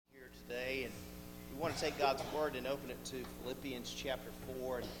want to take God's Word and open it to Philippians chapter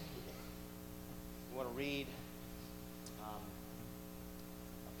 4. And we want to read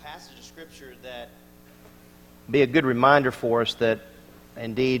a passage of Scripture that be a good reminder for us that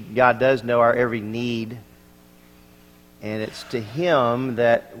indeed God does know our every need. And it's to Him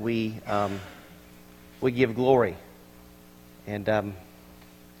that we give glory. And I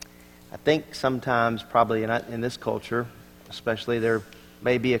think sometimes, probably in this culture, especially, there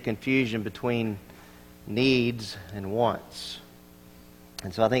may be a confusion between needs and wants.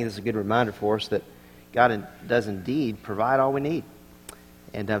 And so I think this is a good reminder for us that God does indeed provide all we need.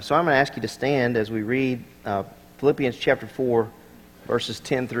 And so I'm going to ask you to stand as we read Philippians chapter 4, verses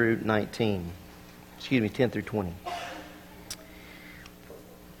 10 through 19. 10 through 20.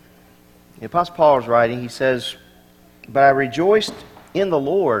 The Apostle Paul is writing, he says, "But I rejoiced in the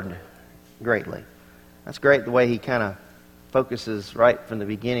Lord greatly." That's great the way he kind of focuses right from the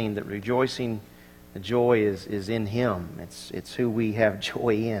beginning that rejoicing, the joy is in Him. It's who we have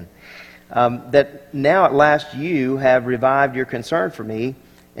joy in. That now at last you have revived your concern for me.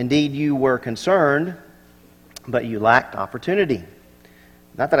 Indeed, you were concerned, but you lacked opportunity.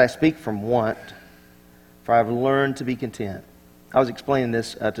 Not that I speak from want, for I have learned to be content. I was explaining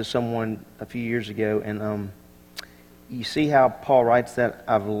this to someone a few years ago, and you see how Paul writes that?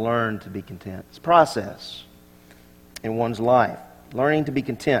 I've learned to be content. It's a process in one's life, learning to be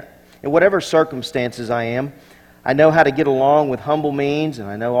content. In whatever circumstances I am, I know how to get along with humble means, and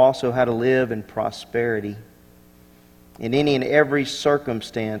I know also how to live in prosperity. In any and every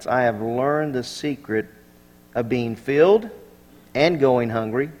circumstance, I have learned the secret of being filled and going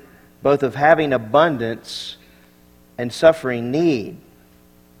hungry, both of having abundance and suffering need.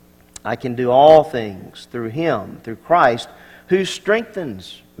 I can do all things through Him, through Christ, who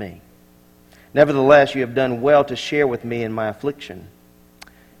strengthens me. Nevertheless, you have done well to share with me in my affliction.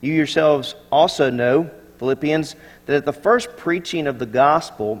 You yourselves also know, Philippians, that at the first preaching of the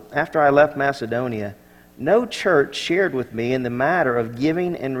gospel, after I left Macedonia, no church shared with me in the matter of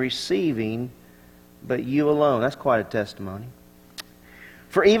giving and receiving, but you alone. That's quite a testimony.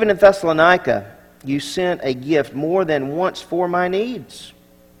 For even in Thessalonica, you sent a gift more than once for my needs.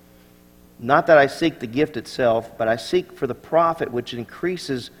 Not that I seek the gift itself, but I seek for the profit which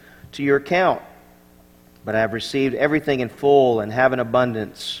increases to your account. But I have received everything in full and have an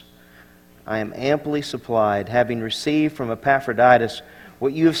abundance. I am amply supplied, having received from Epaphroditus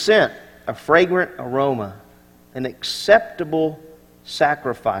what you have sent, a fragrant aroma, an acceptable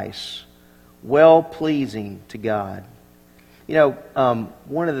sacrifice, well-pleasing to God. You know,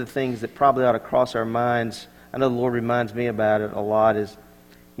 one of the things that probably ought to cross our minds, I know the Lord reminds me about it a lot, is,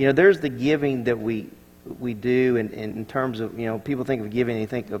 you know, there's the giving that we do in terms of, you know, people think of giving, they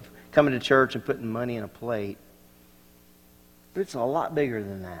think of coming to church and putting money in a plate. But it's a lot bigger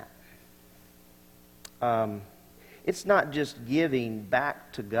than that. It's not just giving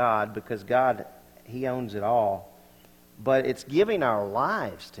back to God because God, He owns it all, but it's giving our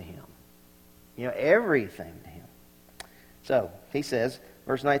lives to Him. You know, everything to Him. So, he says,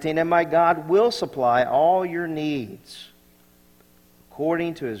 verse 19, "And my God will supply all your needs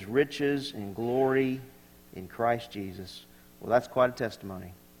according to His riches and glory in Christ Jesus." Well, that's quite a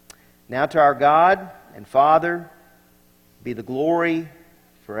testimony. "Now to our God and Father be the glory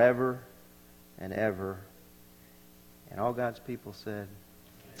forever and ever." And all God's people said,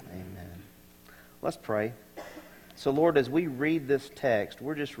 Amen. Let's pray. So, Lord, as we read this text,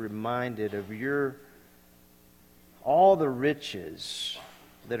 we're just reminded of all the riches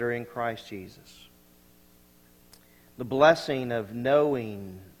that are in Christ Jesus. The blessing of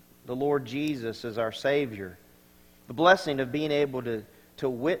knowing the Lord Jesus as our Savior. The blessing of being able to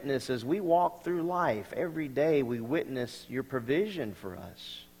witness as we walk through life. Every day we witness your provision for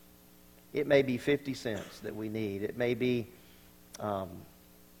us. It may be 50 cents that we need. It may be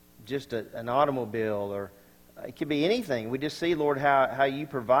just an automobile, or it could be anything. We just see, Lord, how you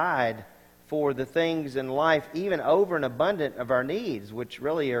provide for the things in life, even over and abundant of our needs, which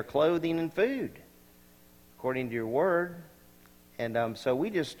really are clothing and food, according to your word. And so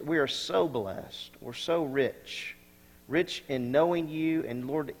we are so blessed. We're so rich in knowing you. And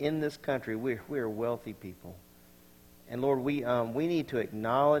Lord, in this country, we are wealthy people. And Lord, we need to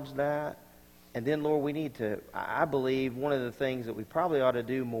acknowledge that. And then, Lord, we need to, I believe, one of the things that we probably ought to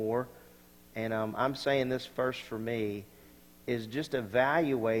do more, and I'm saying this first for me, is just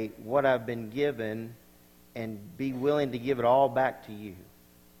evaluate what I've been given and be willing to give it all back to you.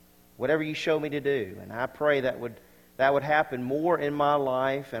 Whatever you show me to do. And I pray that would happen more in my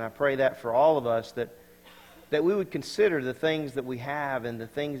life, and I pray that for all of us, that we would consider the things that we have and the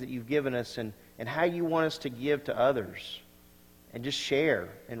things that you've given us and how you want us to give to others. just share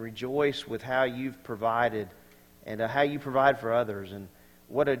and rejoice with how you've provided and how you provide for others, and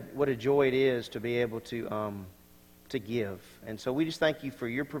what a joy it is to be able to give. And so we just thank you for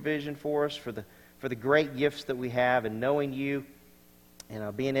your provision for us, for the great gifts that we have, and knowing you,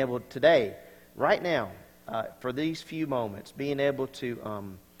 and being able today, right now, for these few moments, being able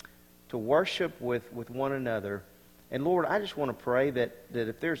to worship with one another. And Lord, I just want to pray that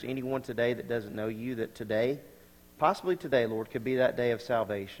if there's anyone today that doesn't know you, that today, possibly today, Lord, could be that day of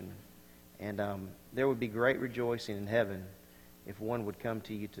salvation. And there would be great rejoicing in heaven if one would come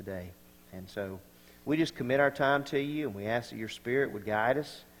to you today. And so we just commit our time to you, and we ask that your Spirit would guide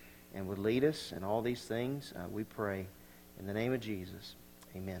us and would lead us in all these things. We pray in the name of Jesus.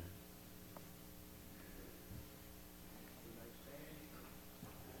 Amen.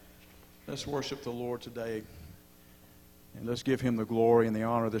 Let's worship the Lord today. And let's give Him the glory and the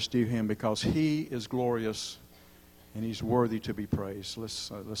honor that's due Him, because He is glorious and He's worthy to be praised.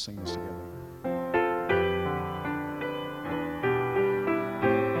 Let's sing this together.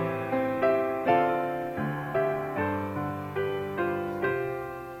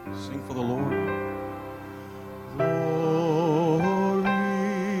 Sing for the Lord.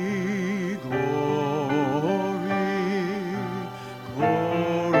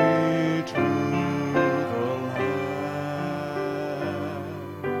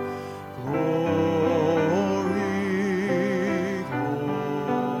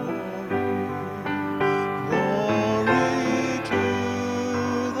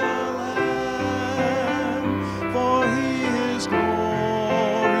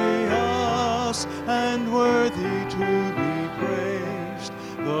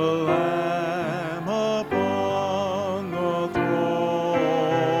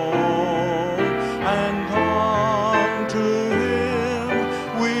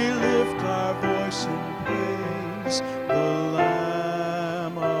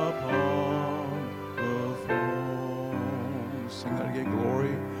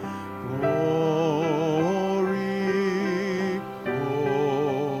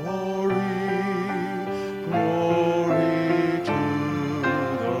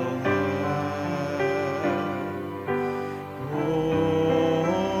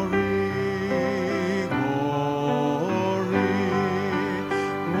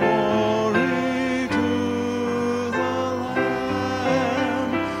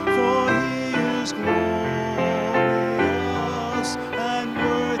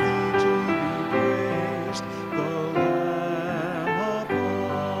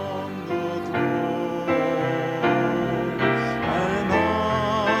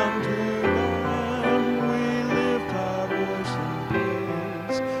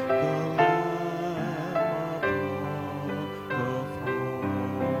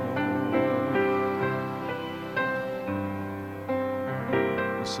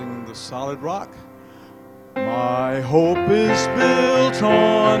 Solid rock. My hope is built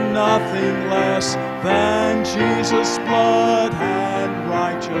on nothing less than Jesus' blood and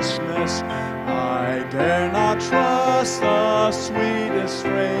righteousness. I dare not trust the sweetest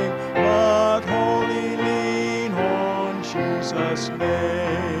frame, but wholly lean on Jesus'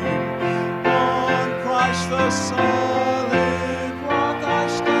 name. On Christ the solid rock I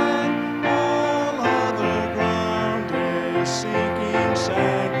stand, all other ground is sinking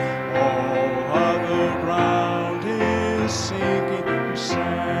sand. Sinking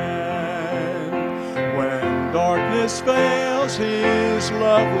sand. When darkness veils His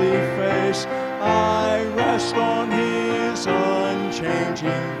lovely face, I rest on His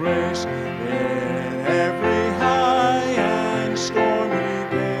unchanging grace. In every high and stormy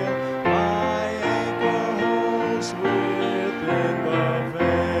gale, my anchor holds within the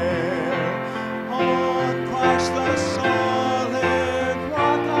veil. On Christ the solid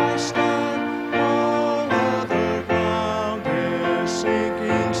rock I stand.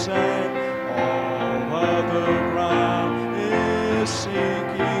 Sinking sand, all other ground is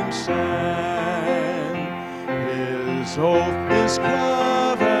sinking sand. His oath, His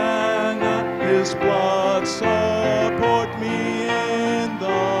covenant, His blood support me in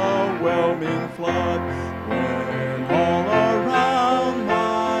the whelming flood. When all around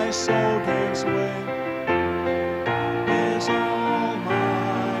my soul gives way, is all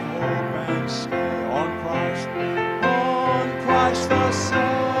my hope and stay. On Christ the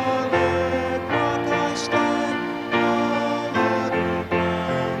solid rock I stand, all other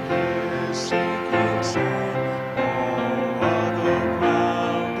ground is sinking sand, all other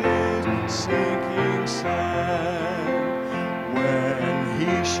ground is sinking sand. When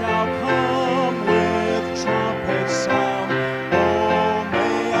He shall come with trumpet sound, oh,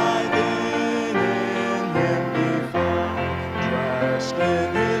 may I then in Him be found,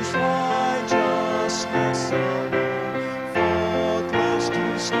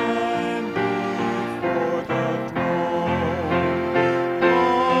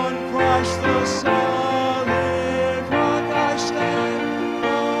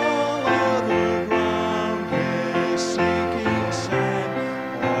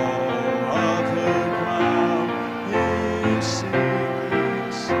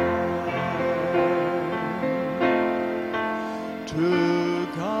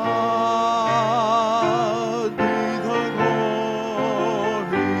 God be the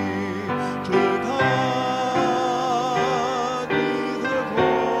glory. To God be the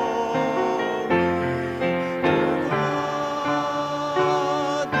glory. To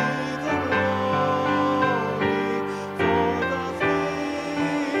God be the glory for the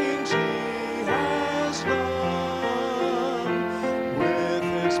things He has done. With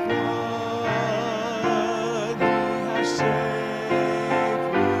His blood He has saved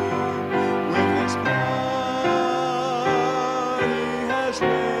me. With His blood He has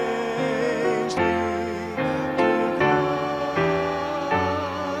raised me. To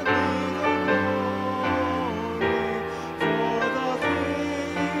God be the glory for the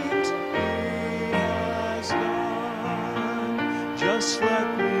things He has done. Just let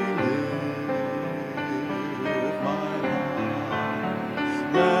me live my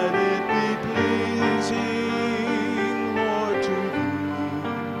life. Let it be pleasing, Lord, to Thee.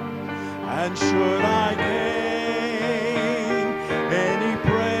 And should I gain any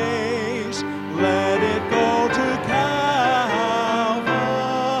praise, let it go to Calvary.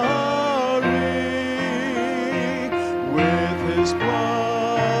 With His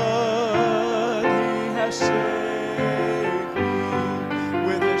blood He has saved me.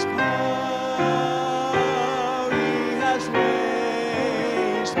 With His power He has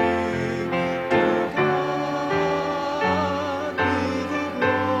raised me. To God be the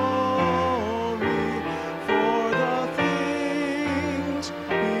glory for the things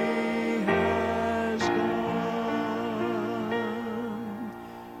He has done.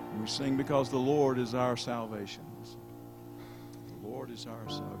 We sing because the Lord is our salvation. The Lord is our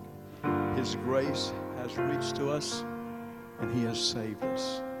salvation. His grace has reached to us, and He has saved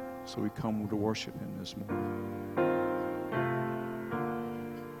us. So we come to worship Him this morning.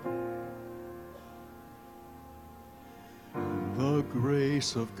 The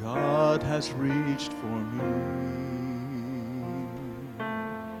grace of God has reached for me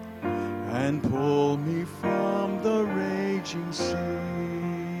and pulled me from the raging sea,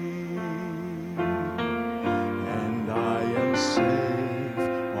 and I am safe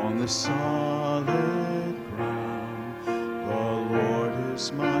on the solid ground. The Lord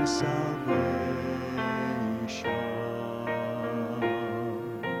is my salvation.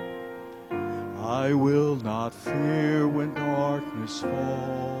 I will not fear when darkness falls.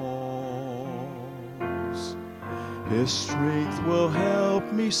 His strength will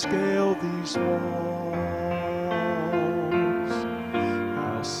help me scale these walls.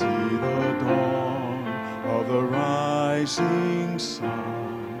 I'll see the dawn of the rising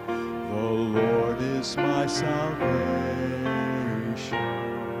sun. The Lord is my salvation.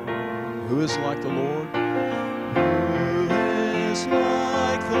 Who is like the Lord? Who is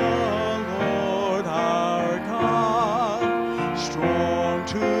like the Lord our God, strong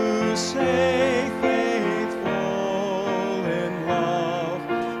to save, faithful in love.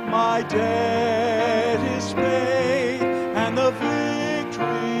 My debt is paid and the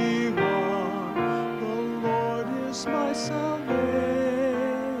victory won. The Lord is my salvation.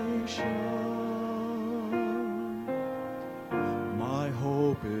 My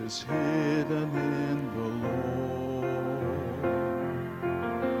hope is hidden in the Lord.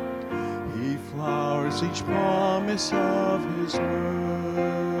 He flowers each promise of His word.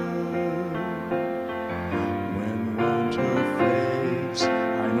 When winter fades,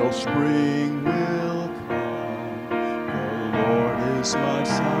 I know spring will come. The Lord is my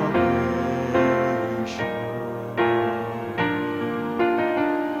salvation.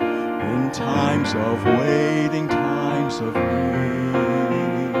 In times of waiting, times of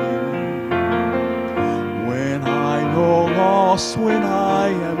need, when I know loss, when I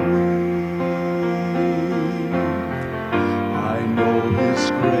am weak, I know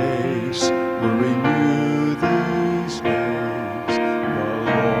His grace will renew these days. The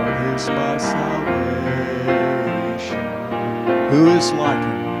Lord is my salvation. Who is like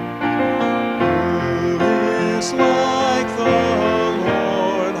Him? Who is like the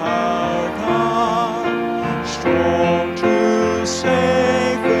Lord our God, strong to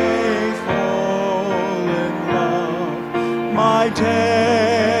save, faithful in love. My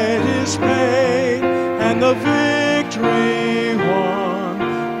debt is paid and the victory won.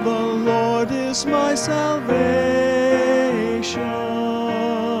 The Lord is my salvation.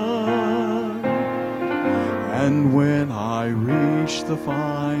 And when I reach the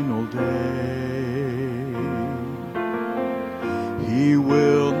final day, He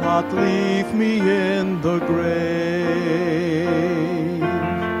will not leave me in the grave,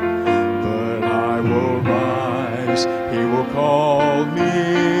 but I will rise, He will call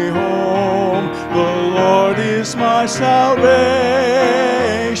me home. The Lord Lord is my salvation.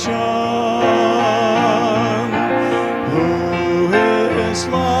 Who is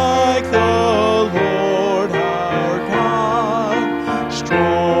like the Lord our God,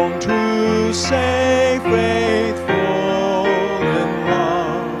 strong to save, faithful in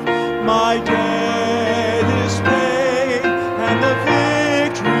love. My debt is paid and the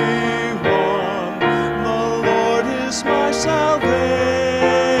victory won. The Lord is my salvation.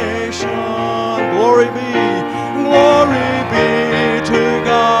 Glory be to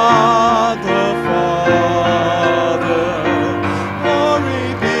God the Father.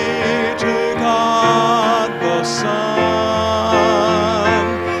 Glory be to God the Son.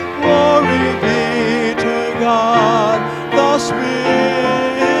 Glory be to God the Spirit.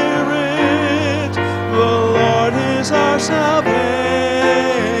 The Lord is our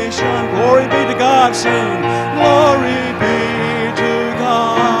salvation. Glory be to God. Sing. Glory be to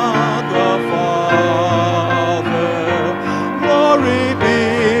God the Father. Glory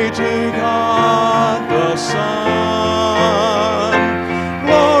be to God the Son.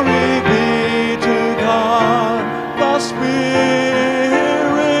 Glory be to God the Spirit.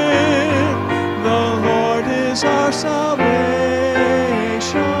 The Lord is our salvation.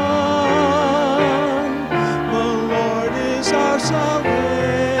 The Lord is our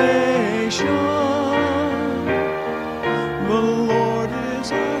salvation. The Lord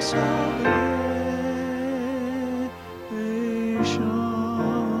is our salvation.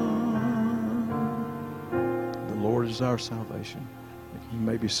 The Lord is our salvation. You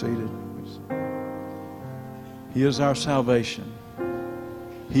may be seated. He is our salvation.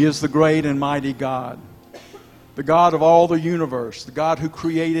 He is the great and mighty God, the God of all the universe, the God who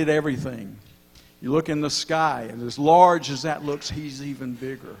created everything. You look in the sky, and as large as that looks, He's even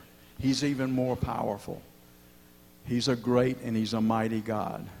bigger. He's even more powerful. He's a great and He's a mighty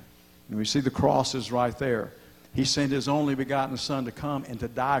God. And we see the cross is right there. He sent His only begotten Son to come and to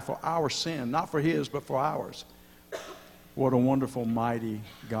die for our sin, not for His, but for ours. What a wonderful, mighty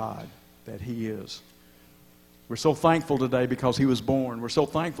God that He is. We're so thankful today because He was born. We're so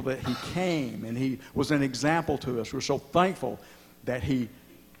thankful that He came and He was an example to us. We're so thankful that He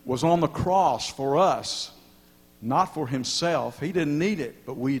was on the cross for us, not for Himself. He didn't need it,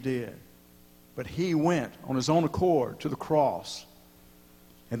 but we did. But He went on His own accord to the cross.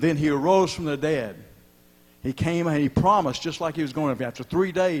 And then He arose from the dead. He came and He promised, just like He was going to, after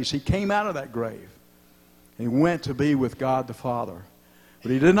 3 days, He came out of that grave. And He went to be with God the Father.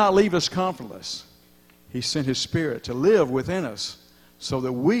 But He did not leave us comfortless. He sent His Spirit to live within us so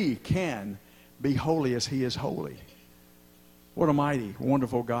that we can be holy as He is holy. What a mighty,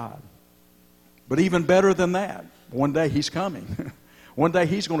 wonderful God. But even better than that, one day He's coming. One day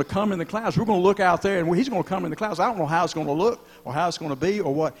He's going to come in the clouds. We're going to look out there and He's going to come in the clouds. I don't know how it's going to look or how it's going to be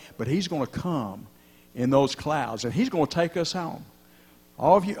or what, but He's going to come in those clouds and He's going to take us home.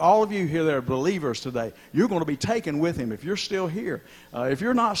 All of you here that are believers today, you're going to be taken with Him if you're still here. If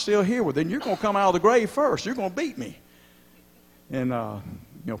you're not still here, well, then you're going to come out of the grave first. You're going to beat me. And,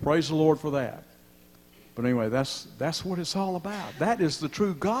 praise the Lord for that. But anyway, that's what it's all about. That is the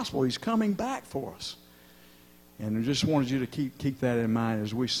true gospel. He's coming back for us. And I just wanted you to keep that in mind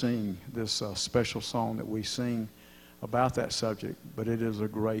as we sing this special song that we sing about that subject. But it is a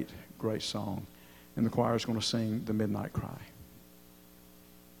great, great song. And the choir is going to sing the Midnight Cry.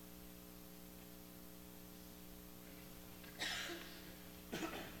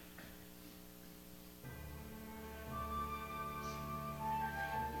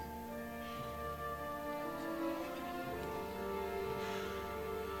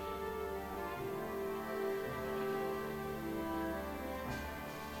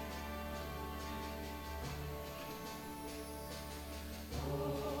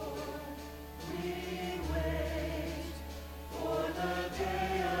 We wait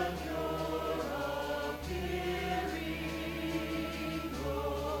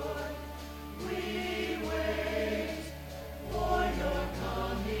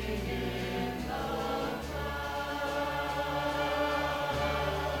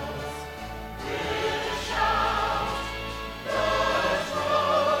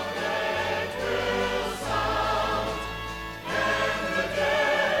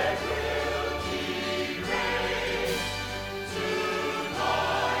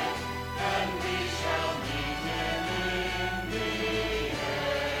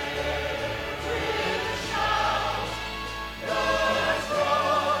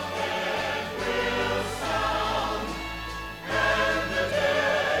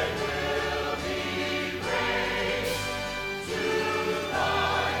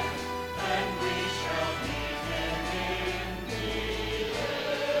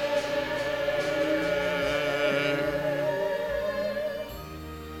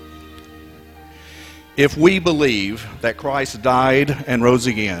If we believe that Christ died and rose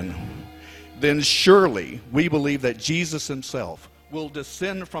again, then surely we believe that Jesus himself will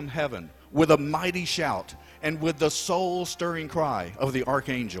descend from heaven with a mighty shout and with the soul-stirring cry of the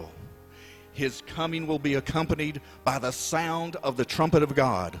archangel. His coming will be accompanied by the sound of the trumpet of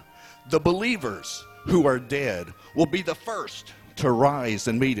God. The believers who are dead will be the first to rise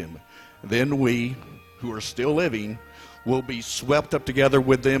and meet him. Then we, who are still living, will be swept up together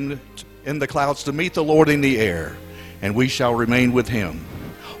with them in the clouds to meet the Lord in the air, and we shall remain with him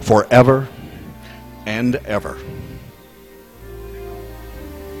forever and ever.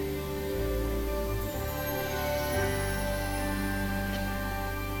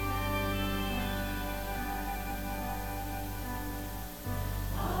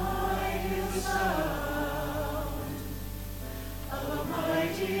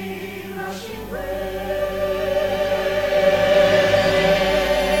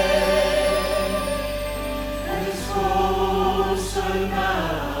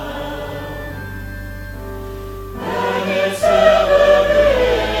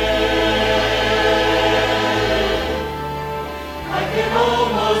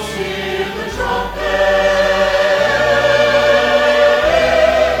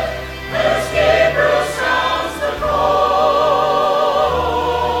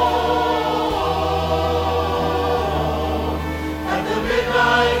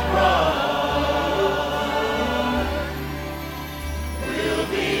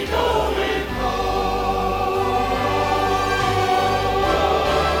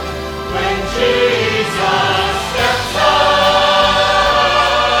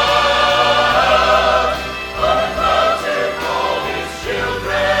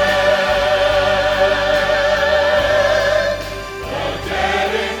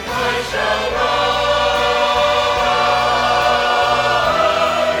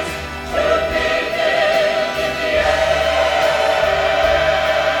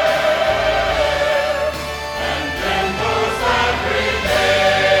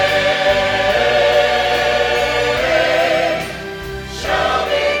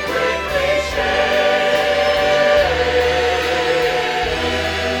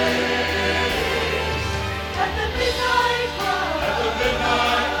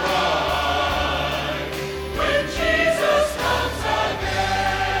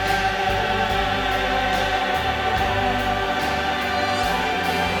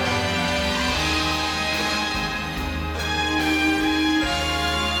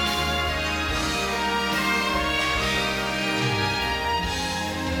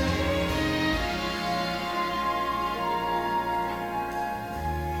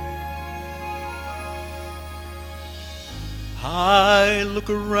 I look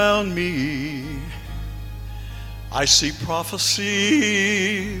around me, I see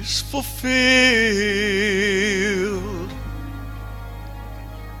prophecies fulfilled,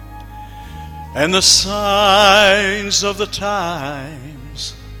 and the signs of the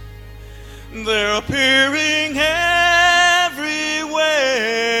times, they're appearing everywhere.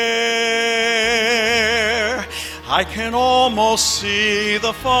 I can almost see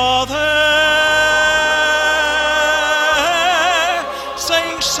the Father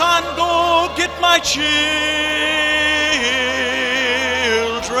saying, "Son, go get my children."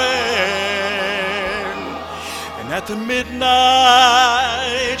 And at the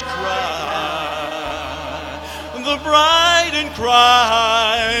midnight cry, the bride in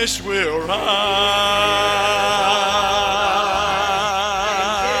Christ will rise.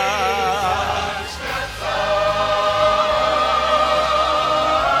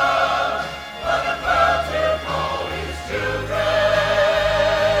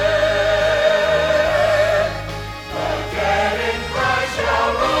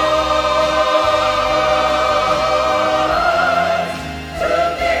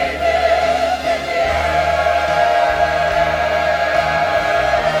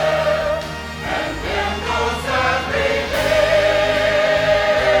 Those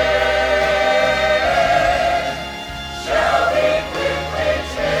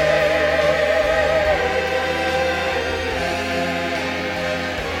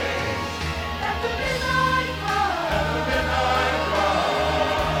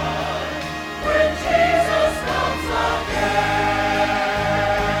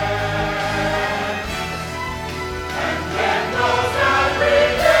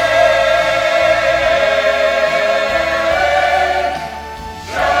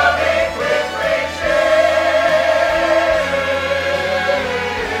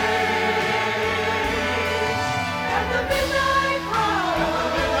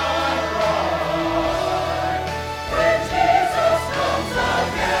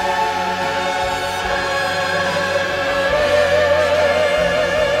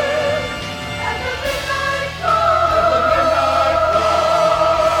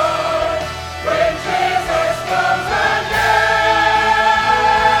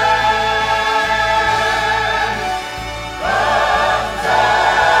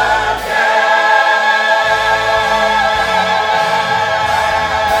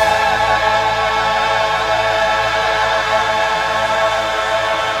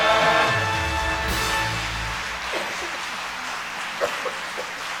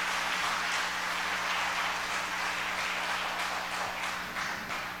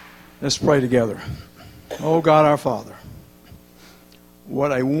Let's pray together. Oh, God, our Father,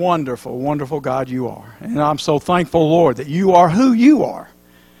 what a wonderful, wonderful God you are. And I'm so thankful, Lord, that you are who you are.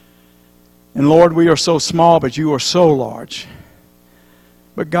 And, Lord, we are so small, but you are so large.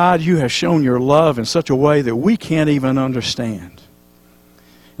 But, God, you have shown your love in such a way that we can't even understand.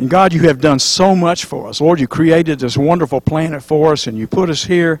 And, God, you have done so much for us. Lord, you created this wonderful planet for us, and you put us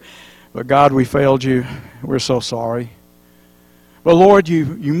here. But, God, we failed you. We're so sorry. But, Lord, you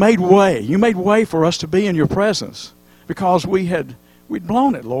made way. You made way for us to be in your presence because we'd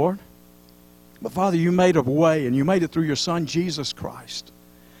blown it, Lord. But, Father, you made a way, and you made it through your Son, Jesus Christ.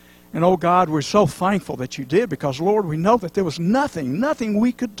 And, oh, God, we're so thankful that you did because, Lord, we know that there was nothing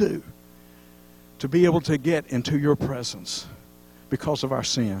we could do to be able to get into your presence because of our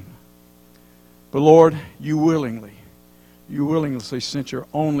sin. But, Lord, you willingly sent your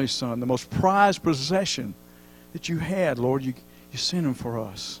only Son, the most prized possession that you had, Lord. You sent him for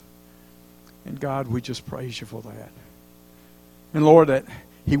us. And, God, we just praise you for that. And, Lord, that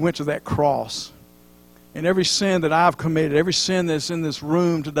he went to that cross. And every sin that I've committed, every sin that's in this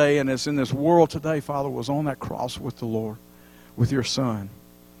room today and that's in this world today, Father, was on that cross with the Lord, with your Son.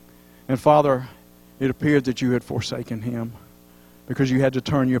 And, Father, it appeared that you had forsaken him because you had to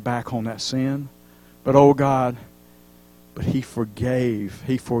turn your back on that sin. But, oh, God, but he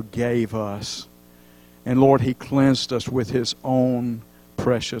forgave us. And, Lord, he cleansed us with his own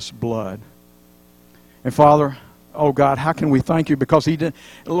precious blood. And, Father, oh, God, how can we thank you? Because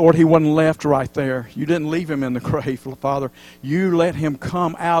Lord, he wasn't left right there. You didn't leave him in the grave, Father. You let him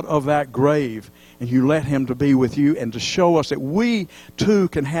come out of that grave, and you let him to be with you and to show us that we, too,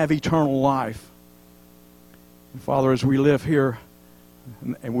 can have eternal life. And, Father, as we live here,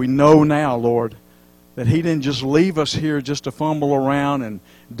 and we know now, Lord, that he didn't just leave us here just to fumble around and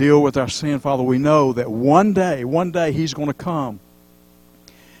deal with our sin, Father. We know that one day he's going to come.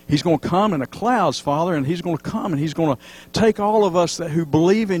 He's going to come in the clouds, Father, and he's going to come and he's going to take all of us who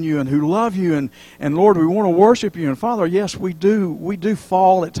believe in you and who love you. And Lord, we want to worship you. And, Father, yes, we do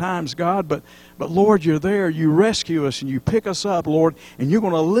fall at times, God, but Lord, you're there. You rescue us and you pick us up, Lord, and you're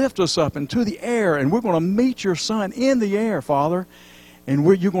going to lift us up into the air, and we're going to meet your Son in the air, Father, and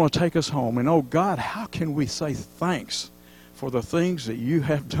you're going to take us home. And, oh, God, how can we say thanks for the things that you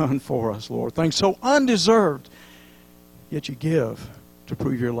have done for us, Lord? Things so undeserved, yet you give to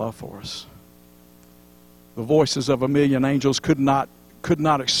prove your love for us. The voices of a million angels could not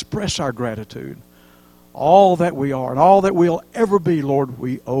express our gratitude. All that we are and all that we'll ever be, Lord,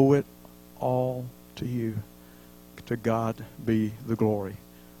 we owe it all to you. To God be the glory.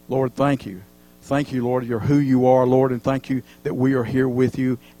 Lord, thank you. Thank you, Lord, you're who you are, Lord, and thank you that we are here with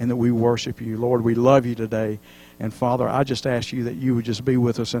you and that we worship you. Lord, we love you today. And, Father, I just ask you that you would just be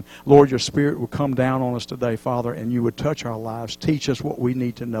with us. And, Lord, your Spirit would come down on us today, Father, and you would touch our lives. Teach us what we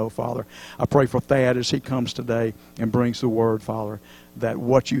need to know, Father. I pray for Thad as he comes today and brings the word, Father, that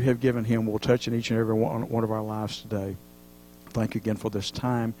what you have given him will touch in each and every one of our lives today. Thank you again for this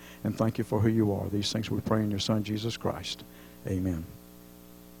time, and thank you for who you are. These things we pray in your Son, Jesus Christ. Amen.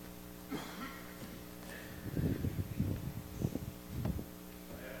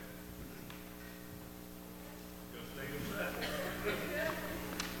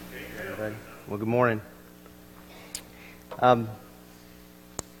 Well, good morning. I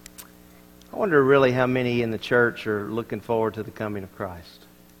wonder really how many in the church are looking forward to the coming of Christ.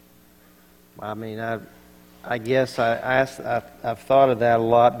 I mean, I guess I've thought of that a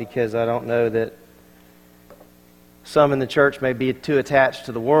lot because I don't know that some in the church may be too attached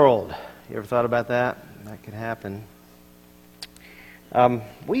to the world. You ever thought about that? That could happen.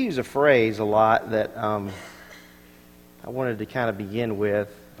 We use a phrase a lot that I wanted to kind of begin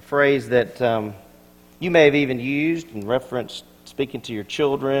with. A phrase that you may have even used in reference speaking to your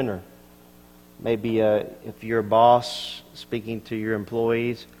children, or maybe if you're a boss speaking to your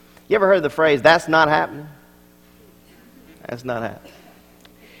employees. You ever heard the phrase, "That's not happening"? That's not happening.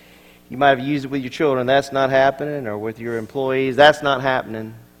 You might have used it with your children, "That's not happening," or with your employees, "That's not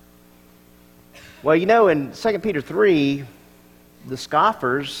happening." Well, you know, in 2 Peter 3, the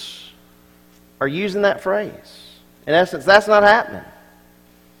scoffers are using that phrase. In essence, that's not happening.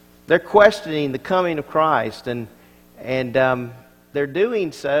 They're questioning the coming of Christ, and they're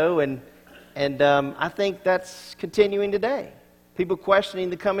doing so, and I think that's continuing today. People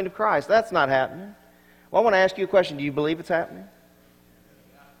questioning the coming of Christ. That's not happening. Well, I want to ask you a question. Do you believe it's happening?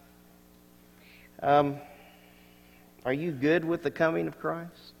 Are you good with the coming of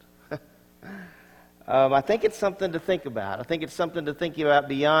Christ? I think it's something to think about. I think it's something to think about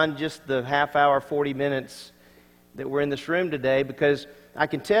beyond just the half hour, 40 minutes that we're in this room today, because I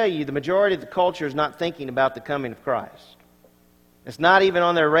can tell you the majority of the culture is not thinking about the coming of Christ. It's not even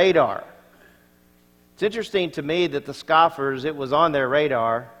on their radar. It's interesting to me that the scoffers, it was on their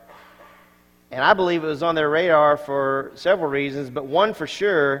radar. And I believe it was on their radar for several reasons, but one for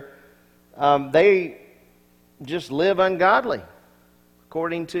sure, they just live ungodly,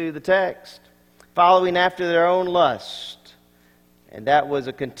 according to the text, following after their own lust. And that was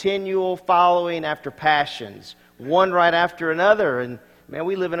a continual following after passions, one right after another. And man,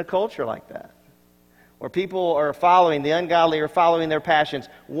 we live in a culture like that, where people are following, the ungodly are following their passions,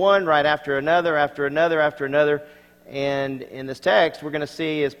 one right after another, after another, after another. And in this text, we're going to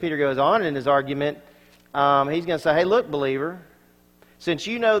see as Peter goes on in his argument, he's going to say, hey, look, believer, since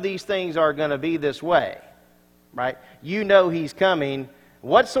you know these things are going to be this way, right? You know he's coming.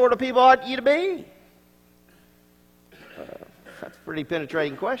 What sort of people ought you to be? That's a pretty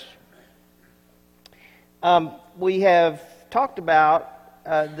penetrating question. We have talked about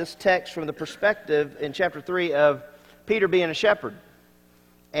this text from the perspective in chapter 3 of Peter being a shepherd.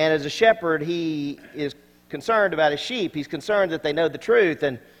 And as a shepherd, he is concerned about his sheep. He's concerned that they know the truth.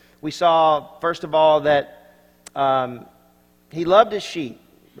 And we saw, first of all, that he loved his sheep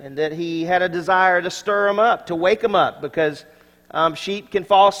and that he had a desire to stir them up, to wake them up, because sheep can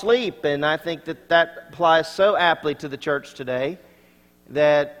fall asleep. And I think that applies so aptly to the church today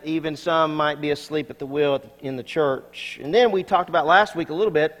that even some might be asleep at the wheel in the church. And then we talked about last week a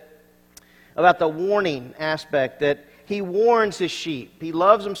little bit about the warning aspect, that he warns his sheep. He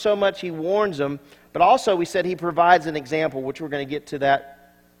loves them so much he warns them. But also we said he provides an example, which we're going to get to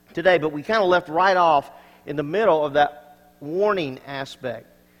that today. But we kind of left right off in the middle of that warning aspect,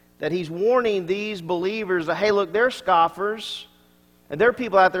 that he's warning these believers that, hey, look, they're scoffers. And there are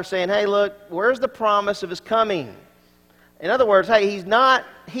people out there saying, hey, look, where's the promise of his coming? In other words, hey, he's not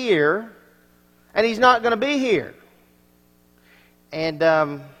here, and he's not going to be here.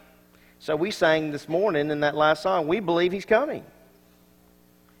 And so we sang this morning in that last song, we believe he's coming.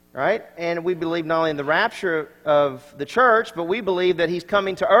 Right? And we believe not only in the rapture of the church, but we believe that he's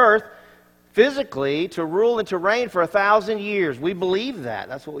coming to earth physically to rule and to reign for 1,000 years. We believe that.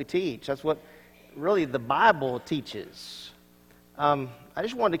 That's what we teach. That's what really the Bible teaches. I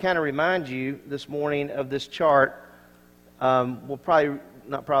just wanted to kind of remind you this morning of this chart. We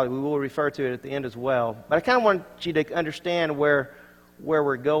will refer to it at the end as well. But I kind of want you to understand where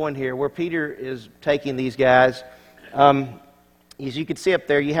we're going here, where Peter is taking these guys. As you can see up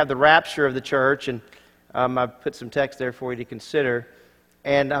there, you have the rapture of the church, and I've put some text there for you to consider.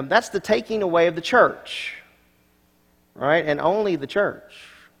 And that's the taking away of the church, right? And only the church.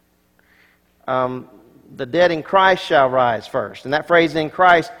 The dead in Christ shall rise first. And that phrase, in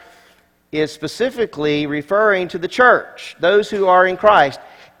Christ, is specifically referring to the church, those who are in Christ.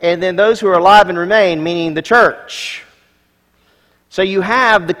 And then those who are alive and remain, meaning the church. So you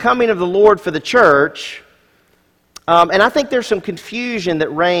have the coming of the Lord for the church. And I think there's some confusion that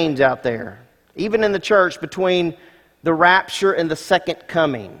reigns out there, even in the church, between the rapture and the second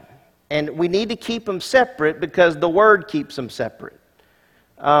coming. And we need to keep them separate because the Word keeps them separate.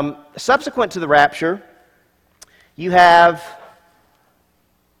 Subsequent to the rapture, you have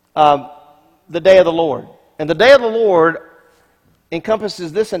the day of the Lord. And the day of the Lord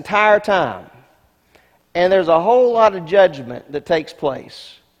encompasses this entire time. And there's a whole lot of judgment that takes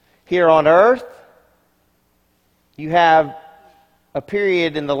place. Here on earth, you have a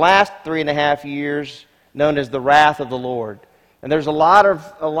period in the last 3.5 years known as the wrath of the Lord. And there's a lot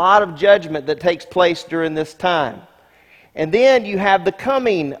of judgment that takes place during this time. And then you have the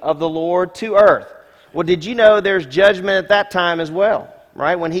coming of the Lord to earth. Well, did you know there's judgment at that time as well?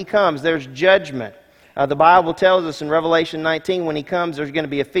 Right? When he comes, there's judgment. The Bible tells us in Revelation 19, when he comes, there's going to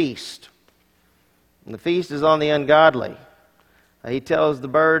be a feast. And the feast is on the ungodly. He tells the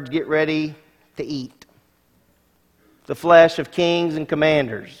birds, get ready to eat the flesh of kings and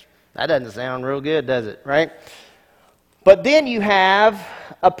commanders. That doesn't sound real good, does it? Right? But then you have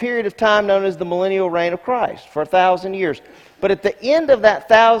a period of time known as the millennial reign of Christ for 1,000 years. But at the end of that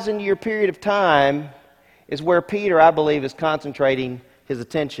 1,000-year period of time is where Peter, I believe, is concentrating his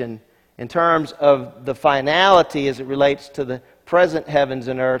attention in terms of the finality as it relates to the present heavens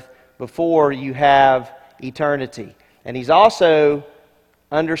and earth before you have eternity. And he's also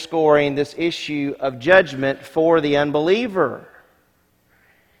underscoring this issue of judgment for the unbeliever.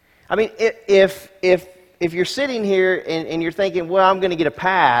 I mean, if you're sitting here and you're thinking, well, I'm going to get a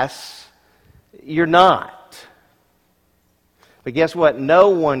pass, you're not. But guess what? No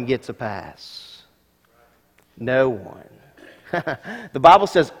one gets a pass. No one. The Bible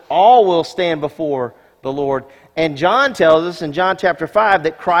says all will stand before the Lord. And John tells us in John chapter 5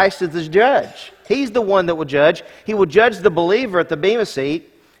 that Christ is the judge. He's the one that will judge. He will judge the believer at the Bema seat.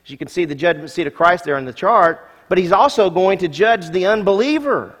 As you can see the judgment seat of Christ there in the chart. but he's also going to judge the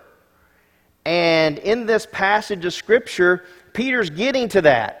unbeliever. And in this passage of Scripture, Peter's getting to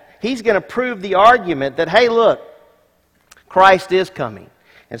that. He's going to prove the argument that, hey, look, Christ is coming.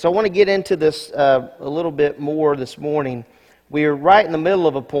 And so I want to get into this a little bit more this morning. We're right in the middle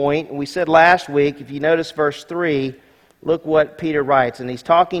of a point. And we said last week, if you notice verse 3, look what Peter writes. And he's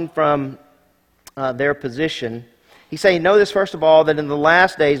talking from their position. He's saying, know this first of all, that in the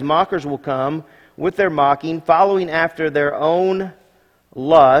last days mockers will come with their mocking, following after their own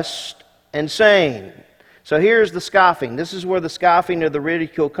lust, and saying. So here's the scoffing. This is where the scoffing or the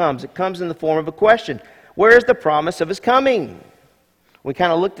ridicule comes. It comes in the form of a question. Where is the promise of His coming? We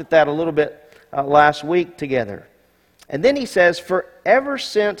kind of looked at that a little bit last week together. And then he says, for ever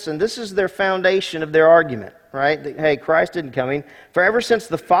since, and this is their foundation of their argument, right? That, hey, Christ isn't coming. For ever since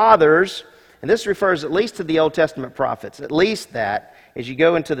the fathers, and this refers at least to the Old Testament prophets, at least that. As you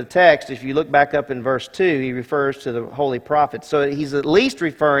go into the text, if you look back up in verse 2, he refers to the holy prophets. So he's at least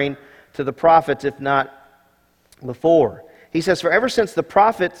referring to the prophets, if not before. He says, for ever since the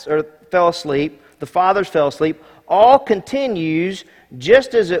prophets fell asleep, the fathers fell asleep, all continues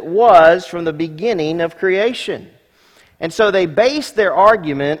just as it was from the beginning of creation. And so they base their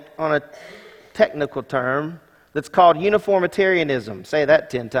argument on a technical term that's called uniformitarianism. Say that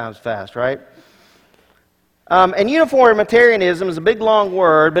 10 times fast, right? And uniformitarianism is a big, long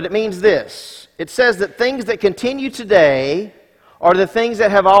word, but it means this. It says that things that continue today are the things that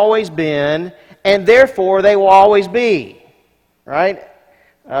have always been, and therefore they will always be. Right?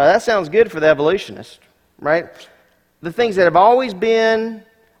 That sounds good for the evolutionist, right? The things that have always been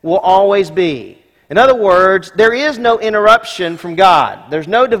will always be. In other words, there is no interruption from God. There's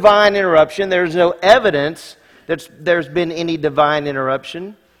no divine interruption. There's no evidence that there's been any divine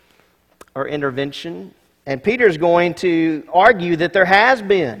interruption or intervention. And Peter's going to argue that there has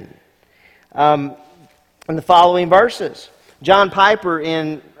been in the following verses. John Piper,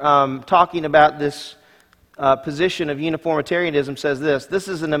 in talking about this position of uniformitarianism, says this: this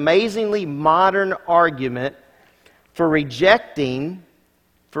is an amazingly modern argument for rejecting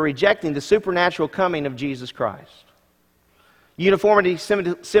the supernatural coming of Jesus Christ. Uniformity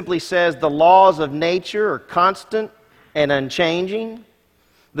simply says the laws of nature are constant and unchanging.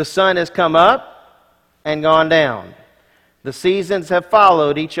 The sun has come up and gone down. The seasons have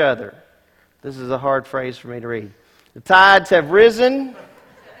followed each other. This is a hard phrase for me to read. The tides have risen.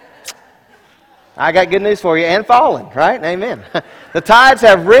 I got good news for you. And fallen, right? Amen. The tides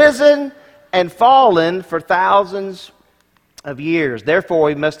have risen and fallen for thousands of years. Therefore,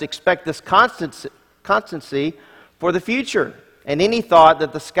 we must expect this constancy for the future. And any thought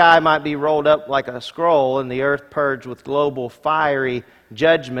that the sky might be rolled up like a scroll and the earth purged with global fiery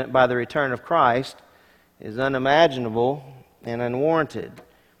judgment by the return of Christ is unimaginable and unwarranted.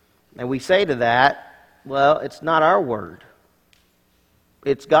 And we say to that, well, it's not our word.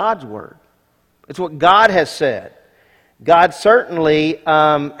 It's God's word. It's what God has said. God certainly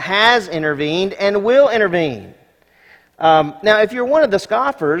has intervened and will intervene. Now, if you're one of the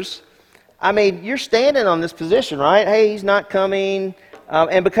scoffers, I mean, you're standing on this position, right? Hey, He's not coming.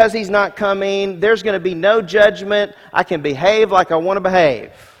 And because He's not coming, there's going to be no judgment. I can behave like I want to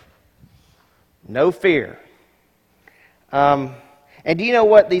behave. No fear. And do you know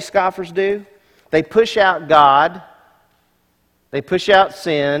what these scoffers do? They push out God. They push out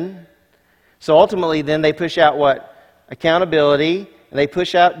sin. So ultimately then they push out what? Accountability. And they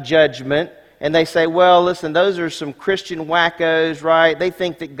push out judgment. And they say, well, listen, those are some Christian wackos, right? They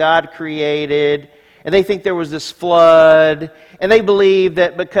think that God created. And they think there was this flood. And they believe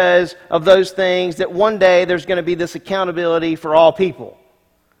that because of those things that one day there's going to be this accountability for all people.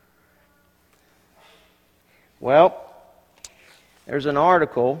 Well, there's an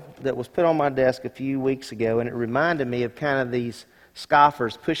article that was put on my desk a few weeks ago, and it reminded me of kind of these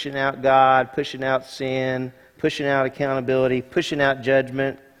scoffers pushing out God, pushing out sin, pushing out accountability, pushing out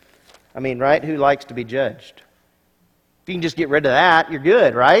judgment. I mean, right? Who likes to be judged? If you can just get rid of that, you're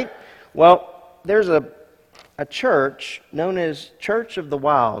good, right? Well, there's a church known as Church of the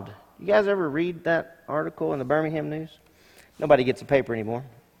Wild. You guys ever read that article in the Birmingham News? Nobody gets a paper anymore.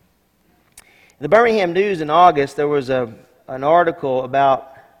 In the Birmingham News in August, there was an article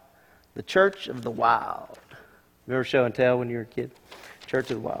about the Church of the Wild. Remember show and tell when you were a kid? Church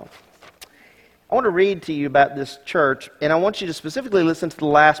of the Wild. I want to read to you about this church, and I want you to specifically listen to the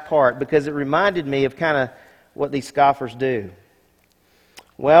last part because it reminded me of kind of what these scoffers do.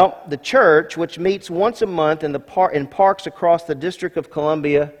 Well, the church, which meets once a month in parks across the District of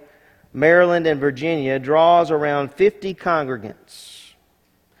Columbia, Maryland, and Virginia, draws around 50 congregants.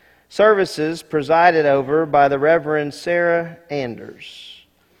 Services presided over by the Reverend Sarah Anders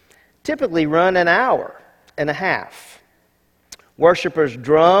typically run an hour. and a half. Worshippers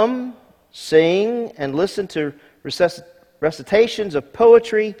drum, sing, and listen to recitations of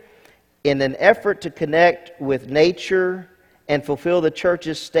poetry in an effort to connect with nature and fulfill the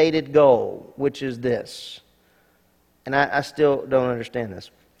church's stated goal, which is this. And I still don't understand this.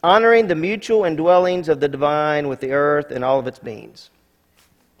 Honoring the mutual indwellings of the divine with the earth and all of its beings.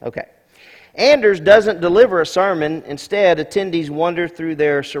 Okay. Anders doesn't deliver a sermon. Instead, attendees wander through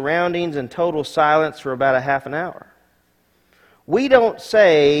their surroundings in total silence for about a half an hour. We don't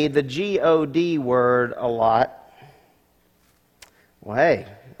say the G-O-D word a lot. Well, hey,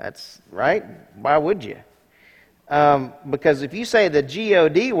 that's right. Why would you? Because if you say the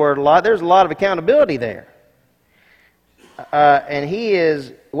G-O-D word a lot, there's a lot of accountability there. And he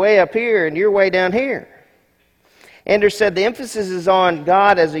is way up here and you're way down here. Anders said the emphasis is on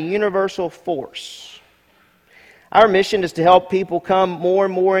God as a universal force. Our mission is to help people come more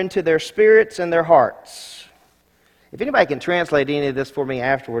and more into their spirits and their hearts. If anybody can translate any of this for me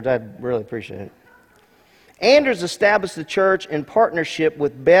afterwards, I'd really appreciate it. Anders established the church in partnership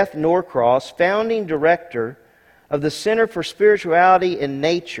with Beth Norcross, founding director of the Center for Spirituality in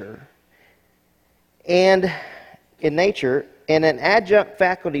Nature, and an adjunct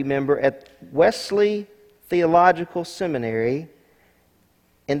faculty member at Wesley Theological Seminary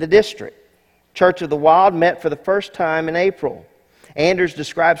in the district. Church of the Wild met for the first time in April. Anders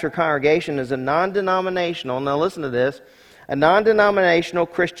describes her congregation as a non-denominational, now listen to this, a non-denominational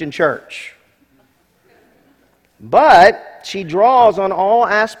Christian church. But she draws on all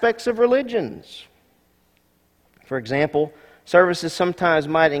aspects of religions. For example, services sometimes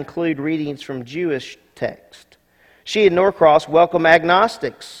might include readings from Jewish text. She and Norcross welcome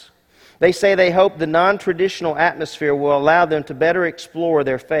agnostics. They say they hope the non-traditional atmosphere will allow them to better explore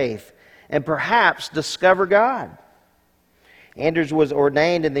their faith and perhaps discover God. Anders was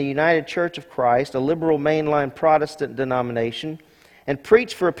ordained in the United Church of Christ, a liberal mainline Protestant denomination, and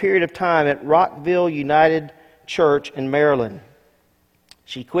preached for a period of time at Rockville United Church in Maryland.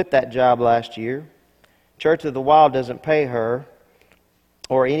 She quit that job last year. Church of the Wild doesn't pay her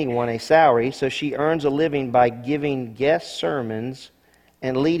or anyone a salary, so she earns a living by giving guest sermons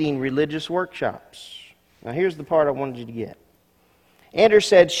and leading religious workshops. Now here's the part I wanted you to get. Anders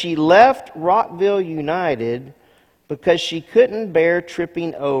said she left Rockville United because she couldn't bear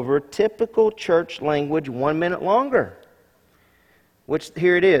tripping over typical church language 1 minute longer. Which,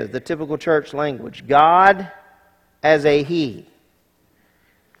 here it is, the typical church language. God as a He.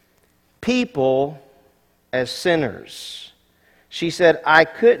 People as sinners. She said, I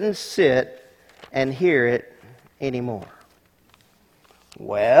couldn't sit and hear it anymore.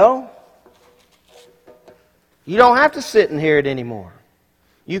 Well, you don't have to sit and hear it anymore.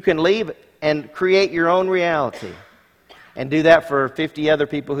 You can leave and create your own reality. And do that for 50 other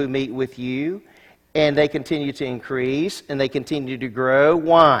people who meet with you. And they continue to increase and they continue to grow.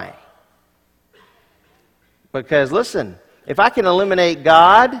 Why? Because listen, if I can eliminate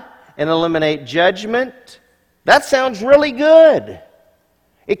God and eliminate judgment, that sounds really good.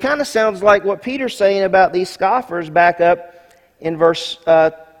 It kind of sounds like what Peter's saying about these scoffers back up in verse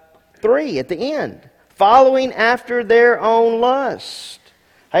 3 at the end. Following after their own lust.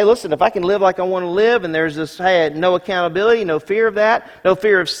 Hey, listen, if I can live like I want to live and there's this, hey, no accountability, no fear of that, no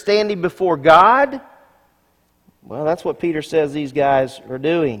fear of standing before God, well, that's what Peter says these guys are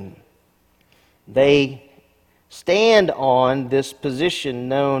doing. They stand on this position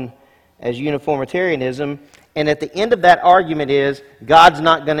known as uniformitarianism, and at the end of that argument is, God's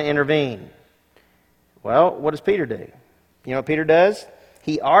not going to intervene. Well, what does Peter do? You know what Peter does?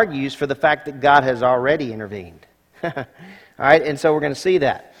 He argues for the fact that God has already intervened. All right, and so we're going to see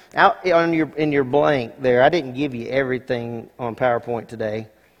that. Out on in your blank there, I didn't give you everything on PowerPoint today.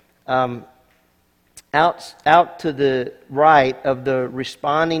 Out to the right of the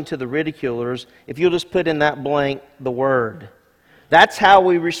responding to the ridiculers, if you'll just put in that blank the word. That's how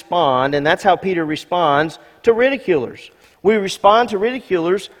we respond, and that's how Peter responds to ridiculers. We respond to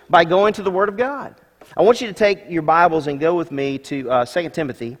ridiculers by going to the Word of God. I want you to take your Bibles and go with me to 2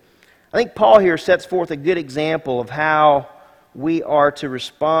 Timothy. I think Paul here sets forth a good example of how we are to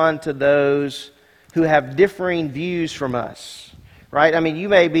respond to those who have differing views from us. Right? I mean, you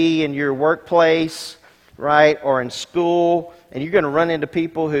may be in your workplace, right, or in school, and you're going to run into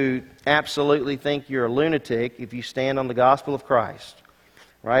people who absolutely think you're a lunatic if you stand on the gospel of Christ.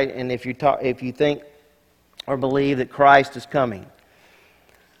 Right? And if you think or believe that Christ is coming.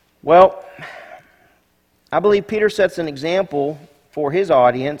 Well, I believe Peter sets an example for his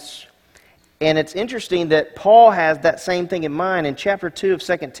audience. And it's interesting that Paul has that same thing in mind in chapter 2 of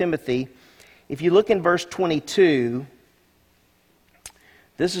 2 Timothy. If you look in verse 22,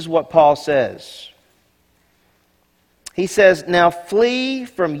 this is what Paul says. He says, now flee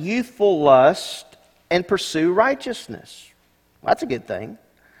from youthful lust and pursue righteousness. That's a good thing.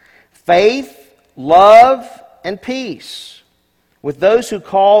 Faith, love, and peace with those who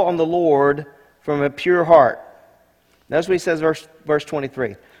call on the Lord from a pure heart. Notice what he says, verse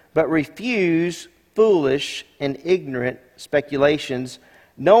 23. But refuse foolish and ignorant speculations,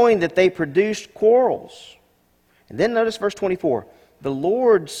 knowing that they produce quarrels. And then notice verse 24. The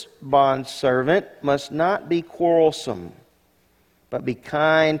Lord's bondservant must not be quarrelsome, but be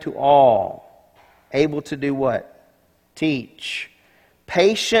kind to all, able to do what? Teach.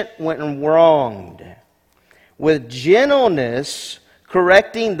 Patient when wronged, with gentleness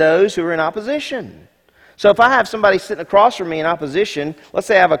correcting those who are in opposition. So if I have somebody sitting across from me in opposition, let's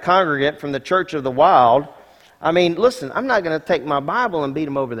say I have a congregant from the Church of the Wild, I mean, listen, I'm not going to take my Bible and beat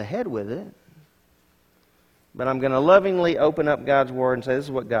them over the head with it. But I'm going to lovingly open up God's Word and say, this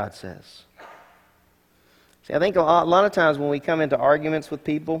is what God says. See, I think a lot of times when we come into arguments with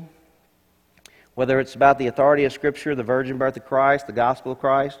people, whether it's about the authority of Scripture, the virgin birth of Christ, the gospel of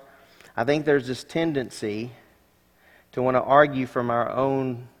Christ, I think there's this tendency to want to argue from our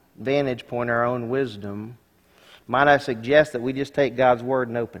own vantage point, our own wisdom. Might I suggest that we just take God's Word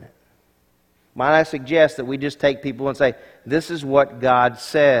and open it? Might I suggest that we just take people and say, this is what God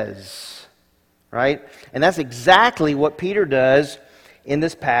says, right? And that's exactly what Peter does in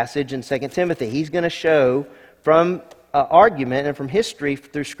this passage in 2 Timothy. He's going to show from argument and from history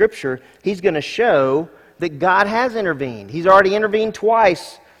through Scripture, he's going to show that God has intervened. He's already intervened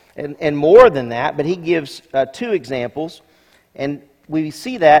twice and more than that, but he gives two examples. And we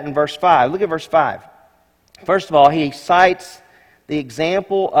see that in verse 5. Look at verse 5. First of all, he cites the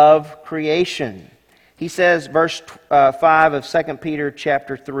example of creation. He says, verse 5 of 2 Peter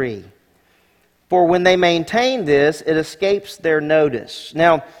chapter 3, for when they maintain this, it escapes their notice.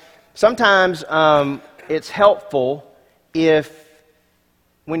 Now, sometimes it's helpful if,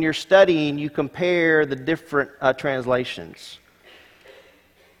 when you're studying, you compare the different translations.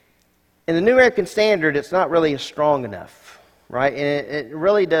 In the New American Standard, it's not really strong enough, right? And it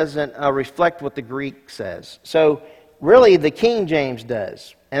really doesn't reflect what the Greek says. So, really, the King James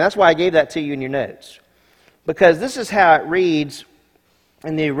does. And that's why I gave that to you in your notes. Because this is how it reads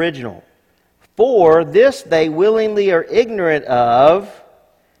in the original. For this they willingly are ignorant of,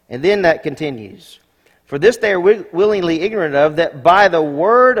 and then that continues. For this they are willingly ignorant of, that by the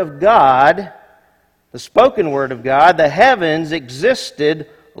word of God, the spoken word of God, the heavens existed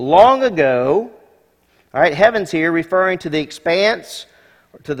long ago. All right, heavens here referring to the expanse,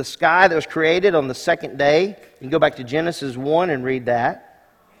 or to the sky that was created on the second day. You can go back to Genesis 1 and read that.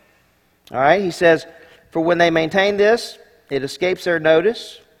 All right, he says, for when they maintain this, it escapes their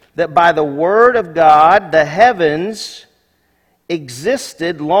notice, that by the word of God, the heavens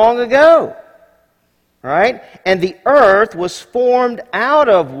existed long ago. All right? And the earth was formed out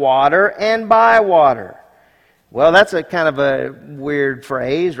of water and by water. Well, that's a kind of a weird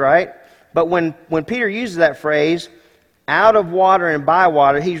phrase, right? But when Peter uses that phrase, out of water and by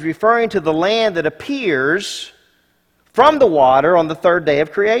water, he's referring to the land that appears from the water on the third day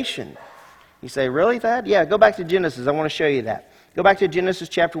of creation. You say, really, Thad? Yeah, go back to Genesis. I want to show you that. Go back to Genesis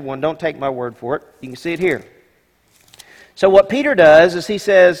chapter 1. Don't take my word for it. You can see it here. So what Peter does is he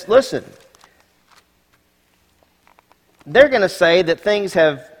says, listen, they're going to say that things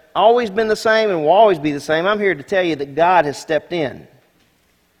have always been the same and will always be the same. I'm here to tell you that God has stepped in.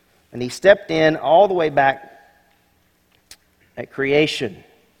 And he stepped in all the way back at creation.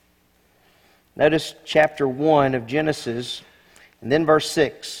 Notice chapter 1 of Genesis, and then verse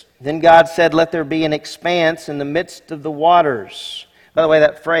 6. Then God said, let there be an expanse in the midst of the waters. By the way,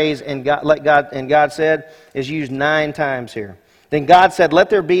 that phrase, and God said, is used 9 times here. Then God said, let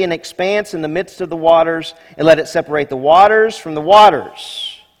there be an expanse in the midst of the waters, and let it separate the waters from the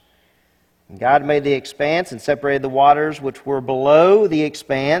waters. And God made the expanse and separated the waters which were below the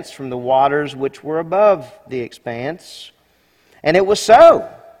expanse from the waters which were above the expanse. And it was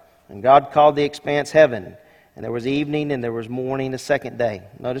so. And God called the expanse heaven. And there was evening and there was morning the second day.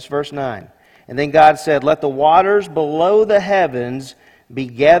 Notice verse 9. And then God said, let the waters below the heavens be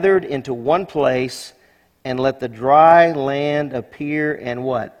gathered into one place, and let the dry land appear, and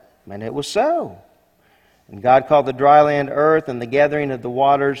what? And it was so. And God called the dry land earth, and the gathering of the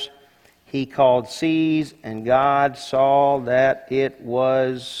waters he called seas, and God saw that it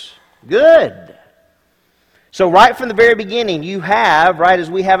was good. So right from the very beginning, you have, right as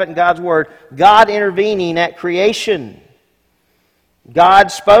we have it in God's Word, God intervening at creation.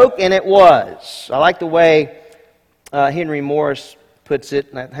 God spoke, and it was. I like the way Henry Morris puts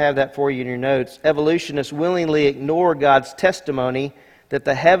it, and I have that for you in your notes. Evolutionists willingly ignore God's testimony that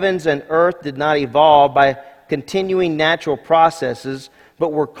the heavens and earth did not evolve by continuing natural processes,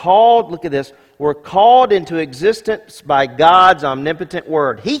 but we're called, look at this, we're called into existence by God's omnipotent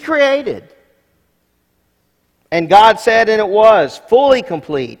Word. He created. And God said, and it was, fully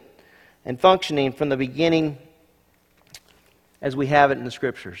complete and functioning from the beginning as we have it in the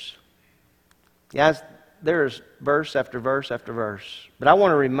Scriptures. Guys, there's verse after verse after verse. But I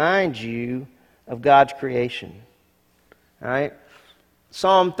want to remind you of God's creation. All right?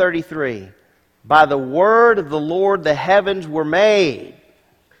 Psalm 33. By the word of the Lord the heavens were made.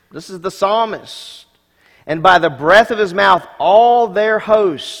 This is the psalmist. And by the breath of his mouth all their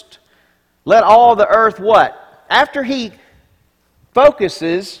host. Let all the earth what? After he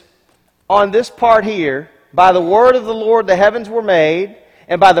focuses on this part here, by the word of the Lord the heavens were made,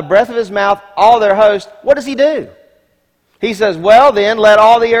 and by the breath of his mouth all their host, what does he do? He says, well then, let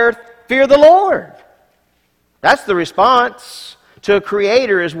all the earth fear the Lord. That's the response to a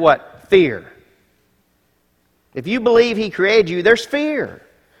creator is what? Fear. If you believe he created you, there's fear.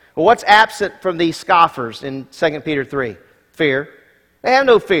 Well, what's absent from these scoffers in 2 Peter 3? Fear. They have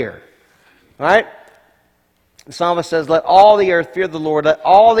no fear. All right? The psalmist says, let all the earth fear the Lord. Let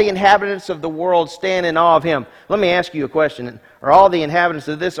all the inhabitants of the world stand in awe of him. Let me ask you a question. Are all the inhabitants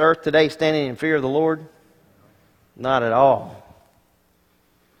of this earth today standing in fear of the Lord? Not at all.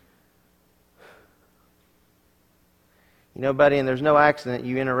 You know, buddy, and there's no accident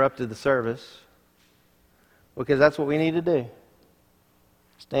you interrupted the service, because that's what we need to do.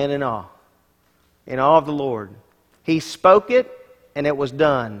 Stand in awe of the Lord. He spoke it, and it was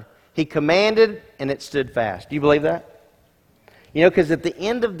done. He commanded, and it stood fast. Do you believe that? You know, because at the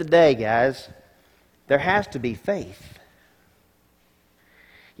end of the day, guys, there has to be faith.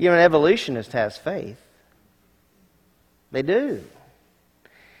 You know, an evolutionist has faith. They do.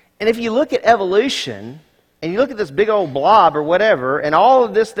 And if you look at evolution, and you look at this big old blob or whatever, and all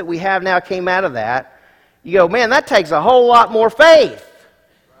of this that we have now came out of that, you go, man, that takes a whole lot more faith.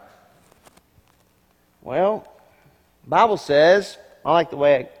 Well, the Bible says, I like the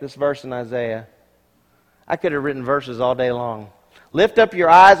way this verse in Isaiah. I could have written verses all day long. Lift up your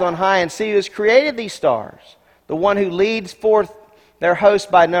eyes on high and see who has created these stars. The one who leads forth their host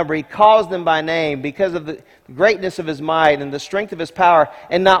by number. He calls them by name because of the greatness of his might and the strength of his power.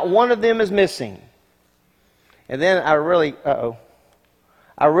 And not one of them is missing. And then I really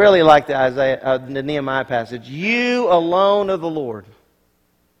like the Nehemiah passage. You alone are the Lord.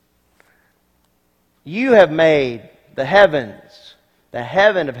 You have made the heavens, the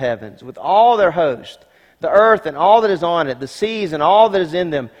heaven of heavens, with all their host, the earth and all that is on it, the seas and all that is in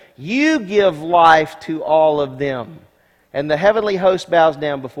them. You give life to all of them, and the heavenly host bows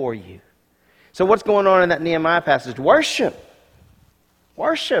down before you. So what's going on in that Nehemiah passage? Worship.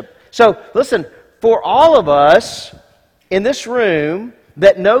 Worship. So listen, for all of us in this room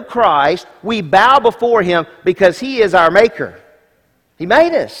that know Christ, we bow before Him because He is our Maker. He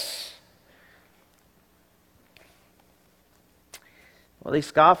made us. Well, these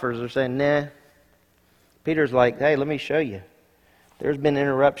scoffers are saying, nah. Peter's like, hey, let me show you. There's been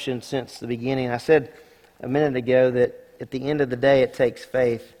interruption since the beginning. I said a minute ago that at the end of the day it takes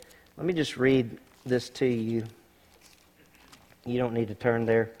faith. Let me just read this to you. You don't need to turn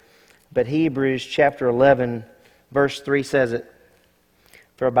there. But Hebrews chapter 11, verse 3 says it.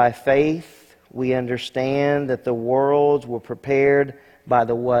 For by faith we understand that the worlds were prepared by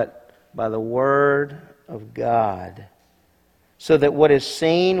the what? By the Word of God. So that what is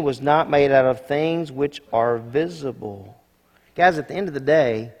seen was not made out of things which are visible. Guys, at the end of the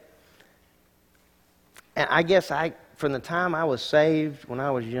day, and I guess from the time I was saved when I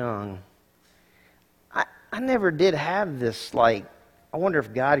was young, I never did have this, like, I wonder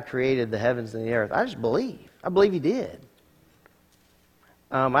if God created the heavens and the earth. I just believe. I believe He did.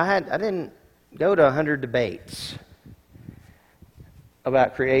 I didn't go to 100 debates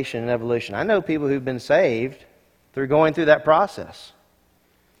about creation and evolution. I know people who've been saved through going through that process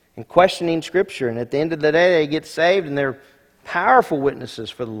and questioning Scripture. And at the end of the day, they get saved and they're powerful witnesses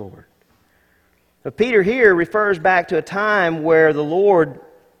for the Lord. But Peter here refers back to a time where the Lord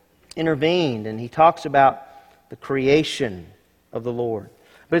intervened, and he talks about the creation of the Lord.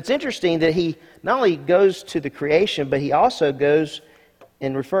 But it's interesting that he not only goes to the creation, but he also goes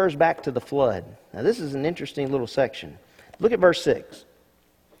and refers back to the flood. Now this is an interesting little section. Look at verse 6.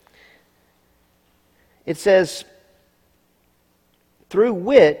 It says, through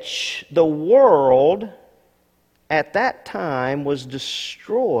which the world at that time was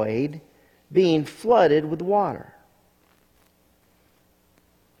destroyed, being flooded with water.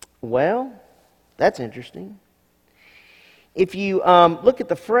 Well, that's interesting. If you look at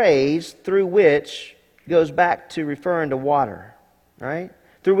the phrase, through which, goes back to referring to water, right?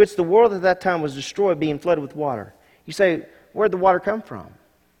 through which the world at that time was destroyed, being flooded with water. You say, where'd the water come from?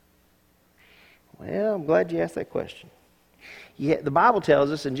 Well, I'm glad you asked that question. Yeah, the Bible tells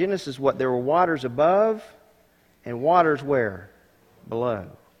us in Genesis what? There were waters above and waters where? Below.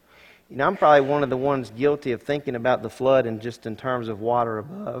 You know, I'm probably one of the ones guilty of thinking about the flood in terms of water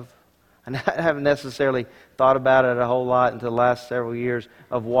above. And I haven't necessarily thought about it a whole lot until the last several years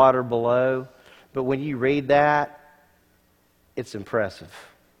of water below. But when you read that, it's impressive.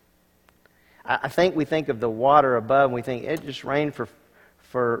 I think we think of the water above and we think it just rained for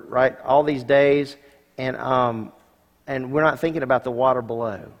right all these days, and we're not thinking about the water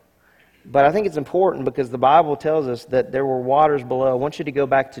below. But I think it's important because the Bible tells us that there were waters below. I want you to go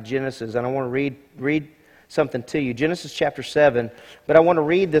back to Genesis, and I want to read something to you. Genesis chapter 7, but I want to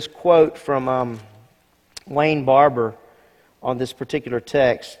read this quote from Wayne Barber on this particular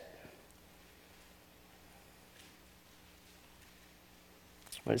text.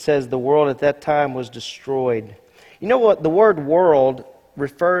 It says, the world at that time was destroyed. You know what? The word world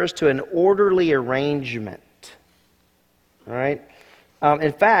refers to an orderly arrangement. All right?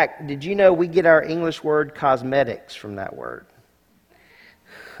 In fact, did you know we get our English word cosmetics from that word?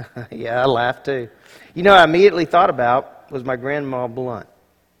 Yeah, I laughed too. You know what I immediately thought about was my grandma Blount.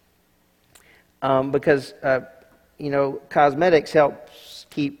 Because, cosmetics helps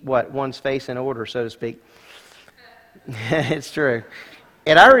keep one's face in order, so to speak. It's true.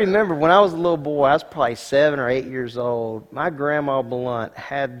 And I remember when I was a little boy, I was probably 7 or 8 years old, my grandma Blount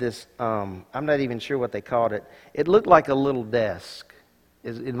had this, I'm not even sure what they called it. It looked like a little desk,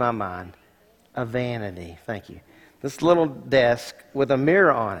 in my mind. A vanity, thank you. This little desk with a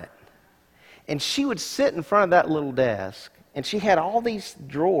mirror on it. And she would sit in front of that little desk, and she had all these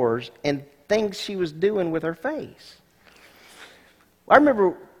drawers and things she was doing with her face. I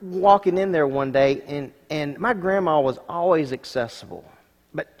remember walking in there one day, and my grandma was always accessible.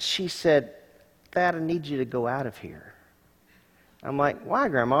 But she said, Dad, I need you to go out of here. I'm like, why,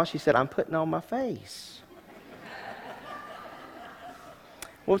 Grandma? She said, I'm putting on my face.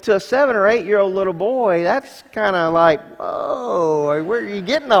 Well, to a 7 or 8 year old little boy, that's kind of like, whoa, where are you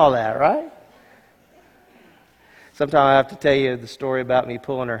getting all that, right? Sometime I have to tell you the story about me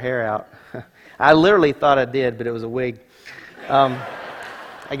pulling her hair out. I literally thought I did, but it was a wig.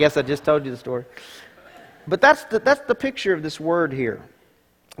 I guess I just told you the story. But that's the picture of this word here.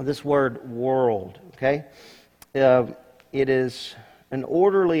 This word world, okay? It is an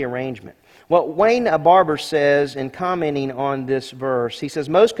orderly arrangement. What Wayne Barber says in commenting on this verse, he says,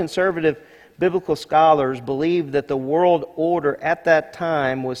 most conservative biblical scholars believe that the world order at that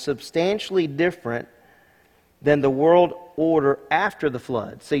time was substantially different than the world order after the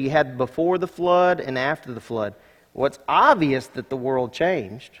flood. So you had before the flood and after the flood. Well, it's obvious that the world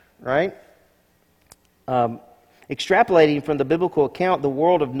changed, right? Extrapolating from the biblical account, the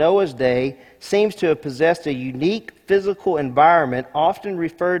world of Noah's day seems to have possessed a unique physical environment often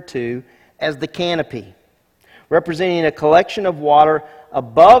referred to as the canopy, representing a collection of water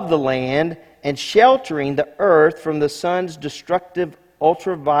above the land and sheltering the earth from the sun's destructive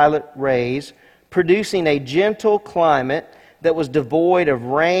ultraviolet rays, producing a gentle climate that was devoid of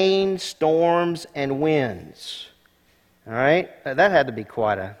rain, storms, and winds. All right? That had to be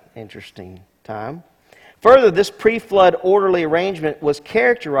quite an interesting time. Further, this pre-flood orderly arrangement was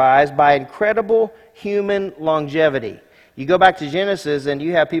characterized by incredible human longevity. You go back to Genesis and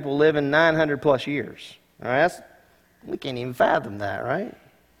you have people living 900 plus years. All right? We can't even fathom that, right?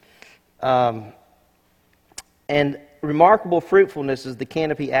 And remarkable fruitfulness as the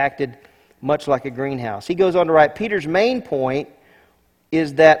canopy acted much like a greenhouse. He goes on to write, Peter's main point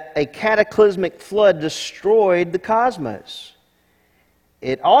is that a cataclysmic flood destroyed the cosmos.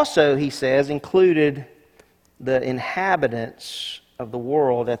 It also, he says, included the inhabitants of the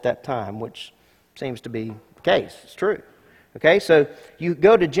world at that time, which seems to be the case. It's true. Okay, so you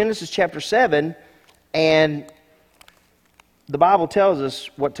go to Genesis chapter 7, and the Bible tells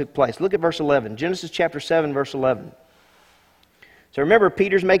us what took place. Look at verse 11. Genesis chapter 7, verse 11. So remember,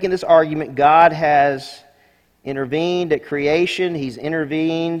 Peter's making this argument. God has intervened at creation. He's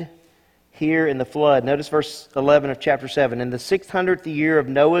intervened here in the flood. Notice verse 11 of chapter 7. In the 600th year of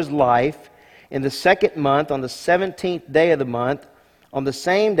Noah's life, in the 2nd month, on the 17th day of the month, on the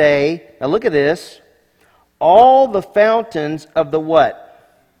same day, now look at this, all the fountains of the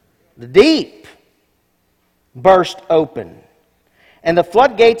what? The deep burst open. And the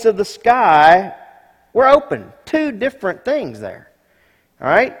floodgates of the sky were open. Two different things there. All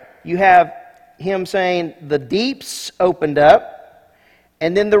right? You have him saying the deeps opened up,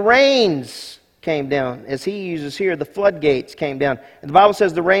 and then the rains came down. As he uses here, the floodgates came down. And the Bible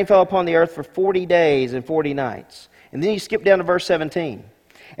says the rain fell upon the earth for 40 days and 40 nights. And then you skip down to verse 17.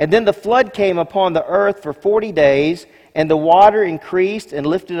 And then the flood came upon the earth for 40 days, and the water increased and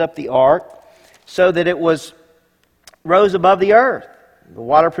lifted up the ark, so that it rose above the earth. The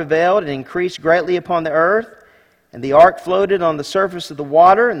water prevailed and increased greatly upon the earth, and the ark floated on the surface of the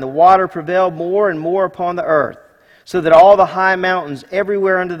water, and the water prevailed more and more upon the earth, so that all the high mountains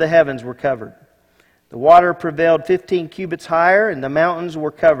everywhere under the heavens were covered. The water prevailed 15 cubits higher, and the mountains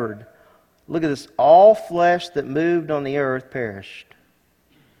were covered. Look at this. All flesh that moved on the earth perished.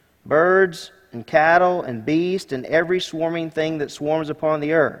 Birds and cattle and beasts and every swarming thing that swarms upon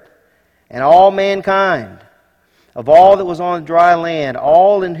the earth, and all mankind, of all that was on dry land,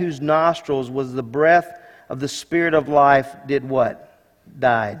 all in whose nostrils was the breath of the Spirit of life, did what?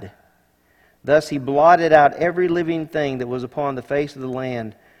 Died. Thus he blotted out every living thing that was upon the face of the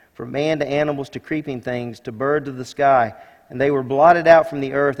land, from man to animals to creeping things to birds of the sky. And they were blotted out from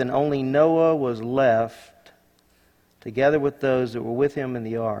the earth, and only Noah was left, together with those that were with him in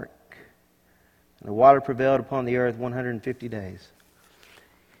the ark. And the water prevailed upon the earth 150 days.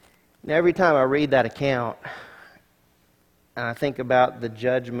 Now, every time I read that account, and I think about the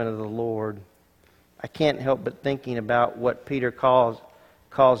judgment of the Lord, I can't help but thinking about what Peter calls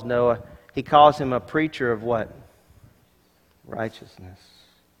Noah. He calls him a preacher of what? Righteousness.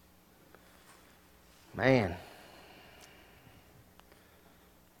 Man.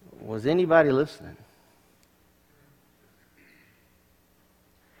 Was anybody listening?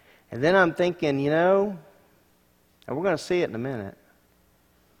 And then I'm thinking, and we're going to see it in a minute,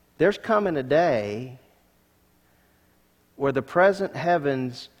 there's coming a day where the present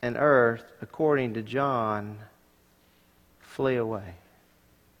heavens and earth, according to John, flee away.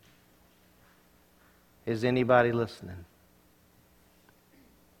 Is anybody listening?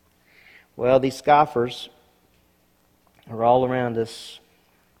 Well, these scoffers are all around us,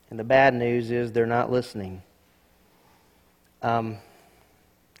 and the bad news is they're not listening.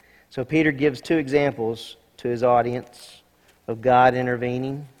 So Peter gives two examples to his audience of God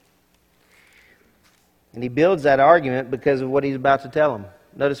intervening. And he builds that argument because of what he's about to tell them.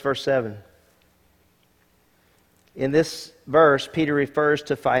 Notice verse 7. In this verse, Peter refers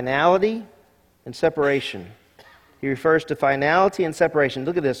to finality and separation. He refers to finality and separation.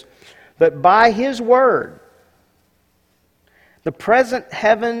 Look at this. But by his word, the present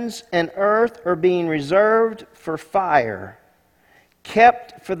heavens and earth are being reserved for fire,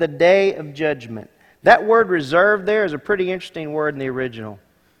 kept for the day of judgment. That word reserved there is a pretty interesting word in the original.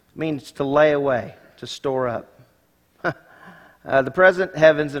 It means to lay away, to store up. The present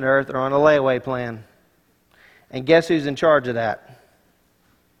heavens and earth are on a layaway plan. And guess who's in charge of that?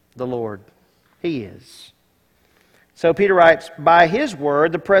 The Lord. He is. So Peter writes, by his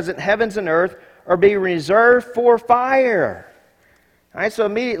word, the present heavens and earth are being reserved for fire. All right, so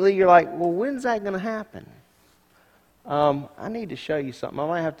immediately you're like, well, when's that going to happen? I need to show you something. I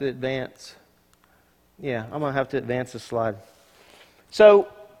might have to advance. Yeah, I'm going to have to advance the slide. So,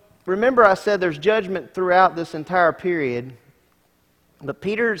 remember I said there's judgment throughout this entire period, but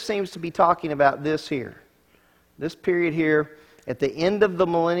Peter seems to be talking about this here. This period here at the end of the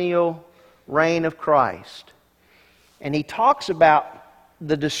millennial reign of Christ. And he talks about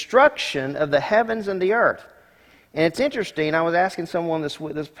the destruction of the heavens and the earth. And it's interesting, I was asking someone this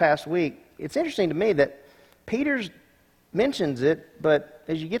past week, it's interesting to me that Peter mentions it, but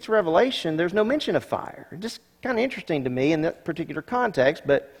as you get to Revelation, there's no mention of fire. It's just kind of interesting to me in that particular context,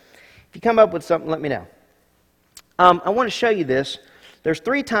 but if you come up with something, let me know. I want to show you this. There's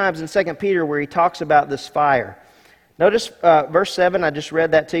 3 times in 2 Peter where he talks about this fire. Notice verse 7, I just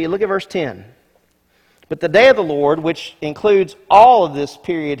read that to you. Look at verse 10. But the day of the Lord, which includes all of this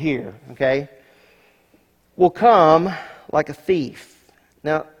period here, okay, will come like a thief.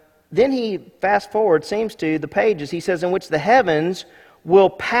 Now, then he fast forward, seems to, the pages, he says, in which the heavens will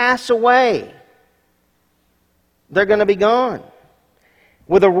pass away. They're going to be gone.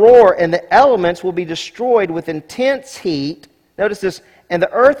 With a roar, and the elements will be destroyed with intense heat. Notice this, and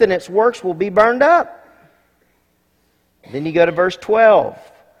the earth and its works will be burned up. Then you go to verse 12.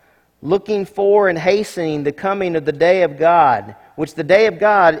 Looking for and hastening the coming of the day of God, which the day of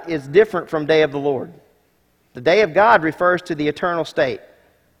God is different from day of the Lord. The day of God refers to the eternal state.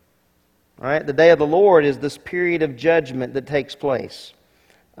 All right? The day of the Lord is this period of judgment that takes place,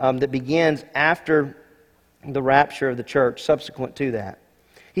 that begins after the rapture of the church, subsequent to that.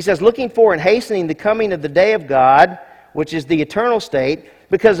 He says, looking for and hastening the coming of the day of God, which is the eternal state,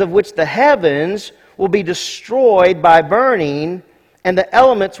 because of which the heavens will be destroyed by burning, and the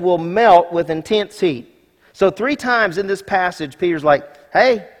elements will melt with intense heat. So 3 times in this passage, Peter's like,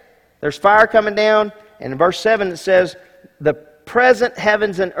 hey, there's fire coming down. And in verse 7 it says, the present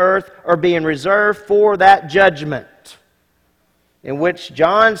heavens and earth are being reserved for that judgment. in which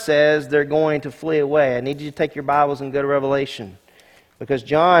John says they're going to flee away. I need you to take your Bibles and go to Revelation. Because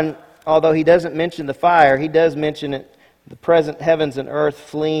John, although he doesn't mention the fire, he does mention it, the present heavens and earth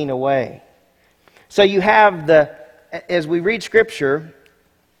fleeing away. So you have as we read Scripture,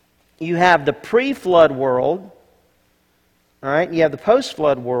 you have the pre-flood world, all right? You have the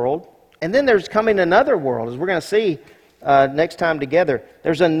post-flood world, and then there's coming another world, as we're going to see next time together.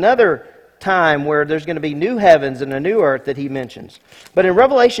 There's another time where there's going to be new heavens and a new earth that he mentions. But in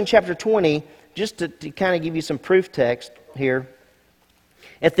Revelation chapter 20, just to kind of give you some proof text here,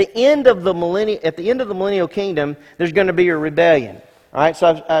 at the end of the millennial kingdom, there's going to be a rebellion. All right,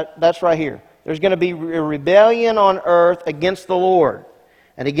 so that's right here. There's going to be a rebellion on earth against the Lord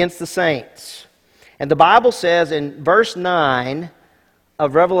and against the saints. And the Bible says in verse 9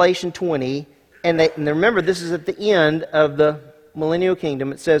 of Revelation 20, and remember this is at the end of the millennial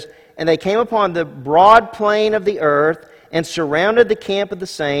kingdom, it says, "And they came upon the broad plain of the earth and surrounded the camp of the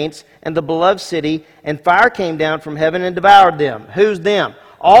saints and the beloved city, and fire came down from heaven and devoured them." Who's them?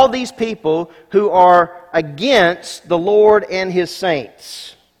 All these people who are against the Lord and His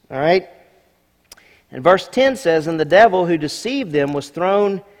saints. All right? And verse 10 says, "And the devil who deceived them was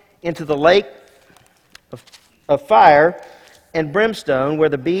thrown into the lake of fire and brimstone, where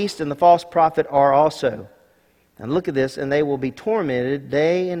the beast and the false prophet are also. And look at this, and they will be tormented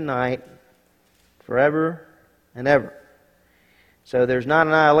day and night forever and ever." So there's not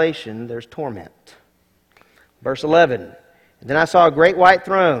annihilation, there's torment. Verse 11, "And then I saw a great white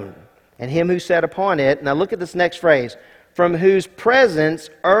throne, and him who sat upon it." Now look at this next phrase. "From whose presence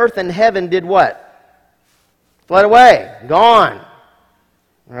earth and heaven did" what? Fled away, gone.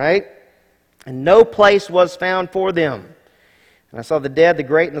 All right? "And no place was found for them. And I saw the dead, the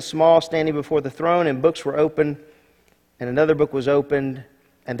great and the small, standing before the throne, and books were opened, and another book was opened,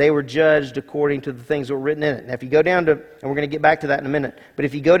 and they were judged according to the things that were written in it." Now if you go down to, and we're going to get back to that in a minute, but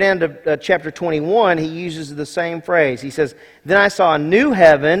if you go down to chapter 21, he uses the same phrase. He says, "Then I saw a new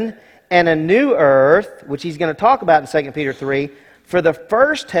heaven and a new earth," which he's going to talk about in 2 Peter 3, "for the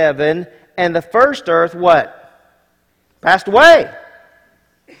first heaven and the first earth" what? Passed away.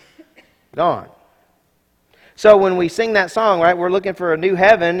 Gone. So when we sing that song, right, we're looking for a new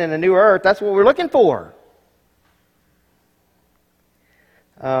heaven and a new earth. That's what we're looking for.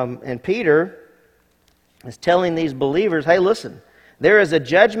 And Peter is telling these believers, hey, listen, there is a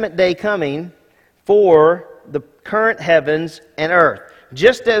judgment day coming for the current heavens and earth,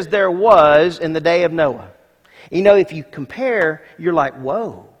 just as there was in the day of Noah. You know, if you compare, you're like,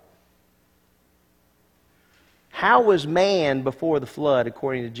 whoa. How was man before the flood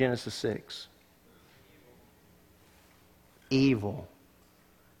according to Genesis 6? Evil.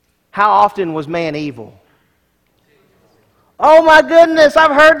 How often was man evil? Oh my goodness,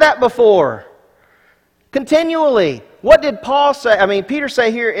 I've heard that before. Continually. What did Peter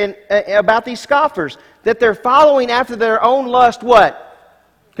say here about these scoffers? That they're following after their own lust, what?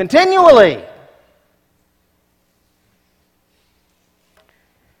 Continually.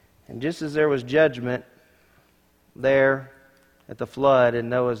 And just as there was judgment there at the flood in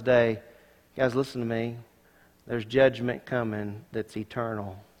Noah's day, guys, listen to me. There's judgment coming that's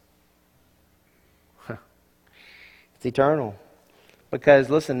eternal. It's eternal. Because,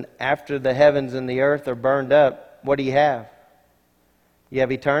 listen, after the heavens and the earth are burned up, what do you have? You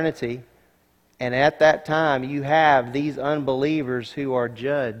have eternity. And at that time, you have these unbelievers who are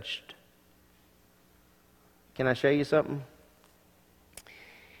judged. Can I show you something?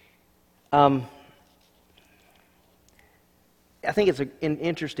 I think it's an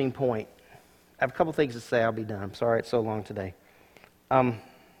interesting point. I have a couple things to say. I'll be done. I'm sorry it's so long today.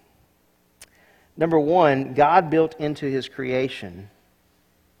 Number one, God built into His creation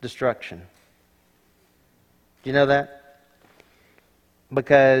destruction. Do you know that?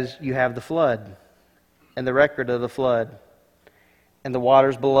 Because you have the flood and the record of the flood and the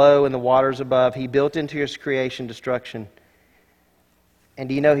waters below and the waters above. He built into His creation destruction. And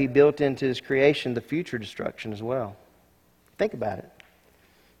do you know He built into His creation the future destruction as well? Think about it.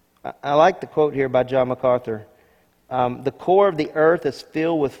 I like the quote here by John MacArthur. "The core of the earth is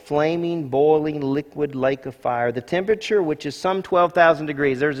filled with flaming, boiling, liquid lake of fire. The temperature, which is some 12,000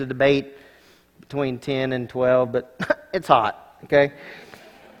 degrees. There's a debate between 10 and 12, but it's hot, okay?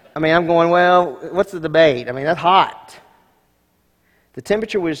 I mean, I'm going, well, what's the debate? I mean, that's hot. The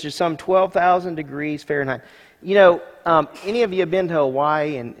temperature was just some 12,000 degrees Fahrenheit. You know, any of you have been to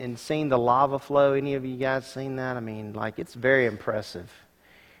Hawaii and seen the lava flow? Any of you guys seen that? I mean, like, it's very impressive.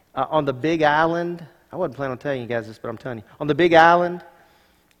 On the Big Island, I wasn't planning on telling you guys this, but I'm telling you. On the Big Island,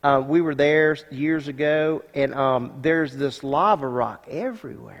 we were there years ago, and there's this lava rock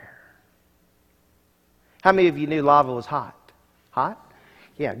everywhere. How many of you knew lava was hot? Hot?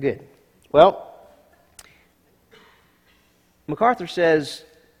 Yeah, good. Well, MacArthur says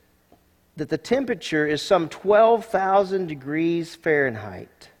that the temperature is some 12,000 degrees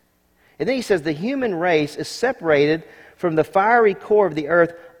Fahrenheit. And then he says the human race is separated from the fiery core of the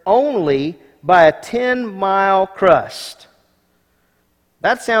earth only by a 10-mile crust.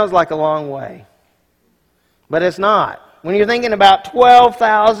 That sounds like a long way. But it's not. When you're thinking about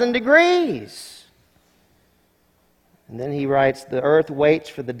 12,000 degrees. And then he writes, the earth waits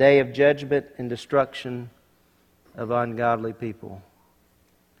for the day of judgment and destruction of ungodly people.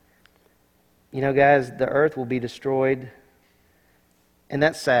 You know, guys, the earth will be destroyed. And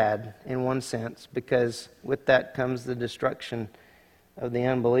that's sad in one sense, because with that comes the destruction of the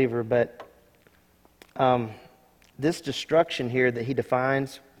unbeliever. But this destruction here that he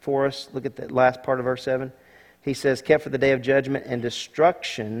defines for us, look at the last part of verse 7. He says, kept for the day of judgment and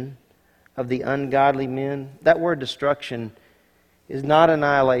destruction of the ungodly men. That word destruction is not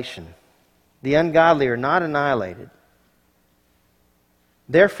annihilation. The ungodly are not annihilated.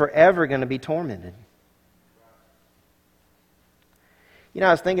 They're forever going to be tormented. You know,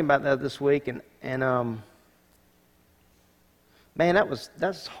 I was thinking about that this week, and man,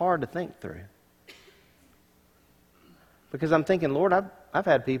 that's hard to think through. Because I'm thinking, Lord, I've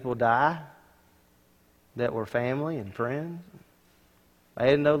had people die that were family and friends. They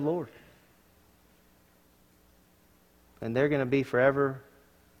didn't know the Lord. And they're going to be forever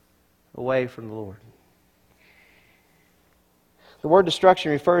away from the Lord. The word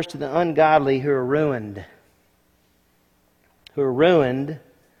destruction refers to the ungodly who are ruined. Who are ruined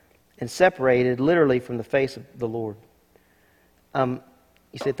and separated literally from the face of the Lord. You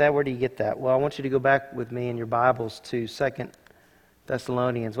said, Thad, where do you get that? Well, I want you to go back with me in your Bibles to 2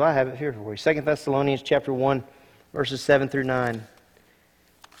 Thessalonians. Well, I have it here for you. 2 Thessalonians chapter 1, verses 7 through 9.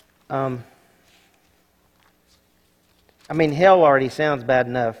 I mean, hell already sounds bad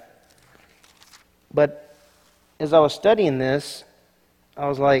enough. But as I was studying this, I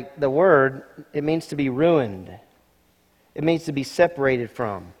was like, the word, it means to be ruined. It means to be separated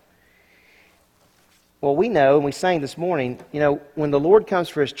from. Well, we know, and we sang this morning, you know, when the Lord comes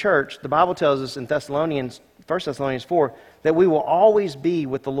for His church, the Bible tells us in 1 Thessalonians 4, that we will always be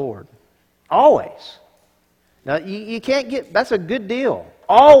with the Lord. Always. Now, you can't get, that's a good deal.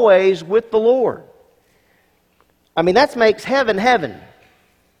 Always with the Lord. I mean, that makes heaven heaven.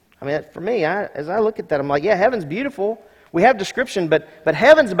 I mean, for me, as I look at that, I'm like, yeah, heaven's beautiful. We have description, but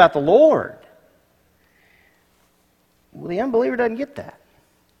heaven's about the Lord. Well, the unbeliever doesn't get that.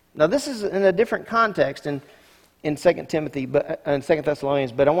 Now, this is in a different context in 2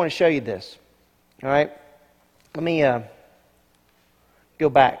 Thessalonians, but I want to show you this. All right? Let me go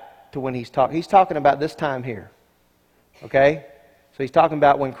back to when he's talking. He's talking about this time here. Okay? So he's talking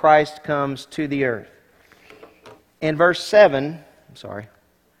about when Christ comes to the earth. In verse 7, I'm sorry.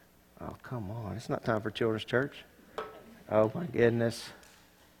 Oh, come on. It's not time for children's church. Oh, my goodness.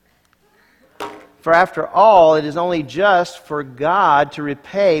 For after all, it is only just for God to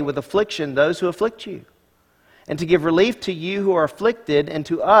repay with affliction those who afflict you, and to give relief to you who are afflicted, and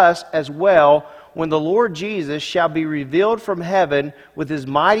to us as well, when the Lord Jesus shall be revealed from heaven with His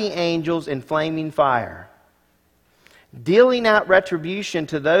mighty angels in flaming fire, dealing out retribution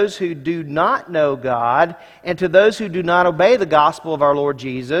to those who do not know God, and to those who do not obey the gospel of our Lord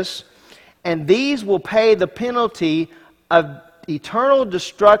Jesus. And these will pay the penalty of eternal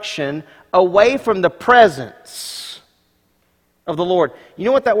destruction away from the presence of the Lord. You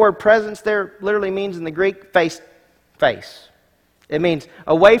know what that word presence there literally means in the Greek? Face. It means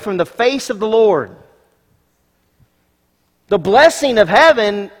away from the face of the Lord. The blessing of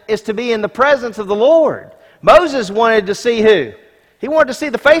heaven is to be in the presence of the Lord. Moses wanted to see who? He wanted to see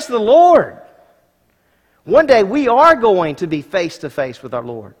the face of the Lord. One day we are going to be face to face with our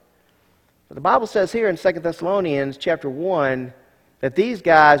Lord. But the Bible says here in 2 Thessalonians chapter 1 that these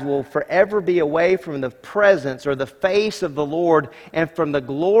guys will forever be away from the presence or the face of the Lord and from the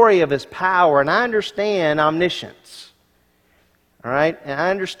glory of His power. And I understand omniscience. All right? And I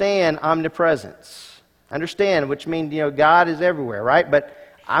understand omnipresence. I understand, which means, you know, God is everywhere, right? But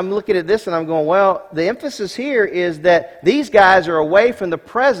I'm looking at this and I'm going, well, the emphasis here is that these guys are away from the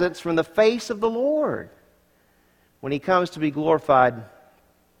presence, from the face of the Lord when He comes to be glorified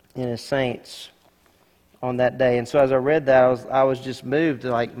in His saints on that day. And so as I read that, I was just moved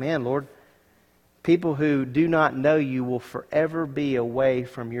to like, man, Lord, people who do not know You will forever be away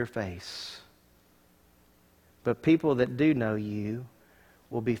from Your face. But people that do know You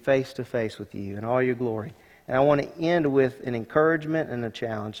will be face to face with You in all Your glory. And I want to end with an encouragement and a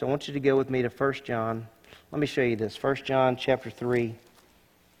challenge. So I want you to go with me to 1 John. Let me show you this. 1 John chapter 3.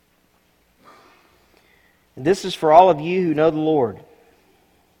 And this is for all of you who know the Lord.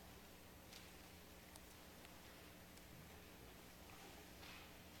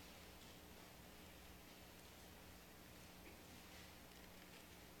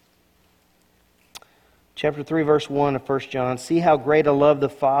 Chapter 3, verse 1 of 1 John. See how great a love the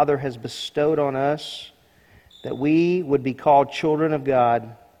Father has bestowed on us, that we would be called children of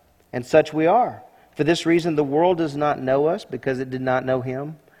God, and such we are. For this reason the world does not know us, because it did not know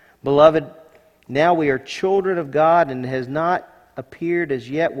Him. Beloved, now we are children of God, and it has not appeared as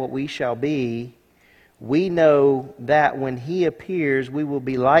yet what we shall be. We know that when He appears, we will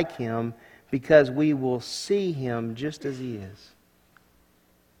be like Him, because we will see Him just as He is.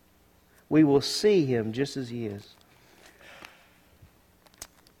 We will see Him just as He is.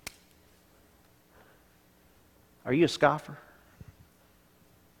 Are you a scoffer?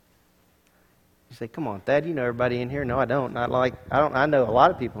 You say, come on, Thad, you know everybody in here. No, I don't. I know a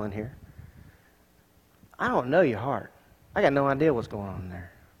lot of people in here. I don't know your heart. I got no idea what's going on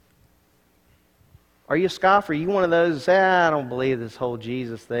there. Are you a scoffer? Are you one of those that say, I don't believe this whole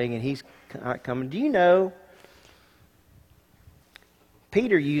Jesus thing and He's not coming? Do you know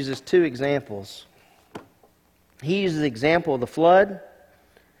Peter uses two examples. He uses the example of the flood,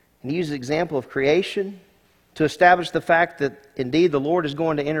 and he uses the example of creation to establish the fact that indeed the Lord is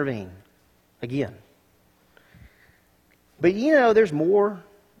going to intervene again. But you know there's more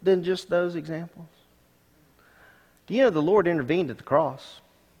than just those examples. Do you know the Lord intervened at the cross?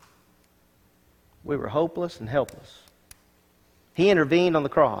 We were hopeless and helpless. He intervened on the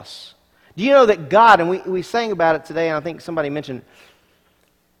cross. Do you know that God, and we sang about it today, and I think somebody mentioned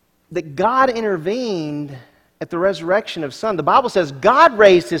that God intervened at the resurrection of Son. The Bible says God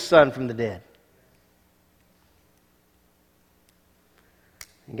raised His Son from the dead.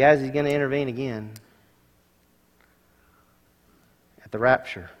 And guys, He's going to intervene again at the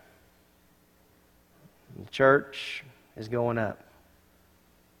rapture. The church is going up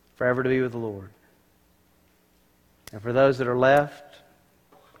forever to be with the Lord. And for those that are left,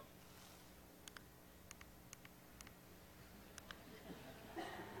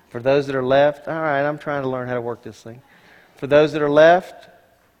 all right, I'm trying to learn how to work this thing. For those that are left,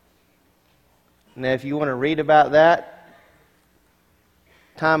 now if you want to read about that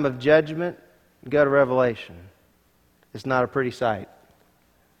time of judgment, go to Revelation. It's not a pretty sight.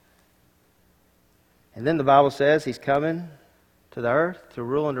 And then the Bible says He's coming to the earth to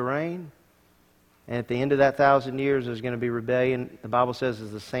rule and to reign. And at the end of that 1,000 years, there's going to be rebellion. The Bible says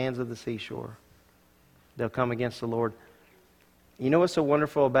as the sands of the seashore, they'll come against the Lord. You know what's so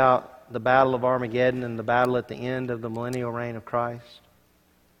wonderful about the battle of Armageddon and the battle at the end of the millennial reign of Christ?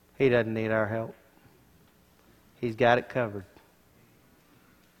 He doesn't need our help. He's got it covered.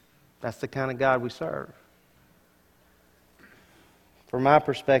 That's the kind of God we serve. From my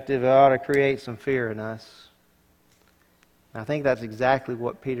perspective, it ought to create some fear in us. I think that's exactly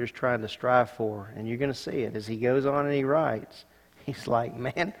what Peter's trying to strive for. And you're going to see it as he goes on and he writes. He's like,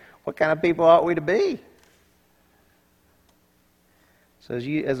 man, what kind of people ought we to be? So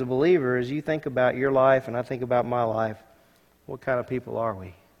as a believer, as you think about your life and I think about my life, what kind of people are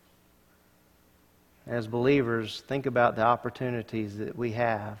we? As believers, think about the opportunities that we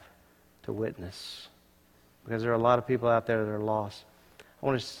have to witness. Because there are a lot of people out there that are lost. I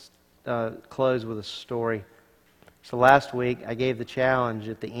want to close with a story. So last week, I gave the challenge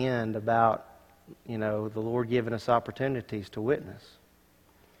at the end about, the Lord giving us opportunities to witness.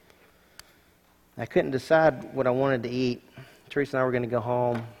 I couldn't decide what I wanted to eat. Teresa and I were going to go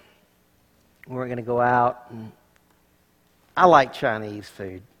home. We were going to go out. And I like Chinese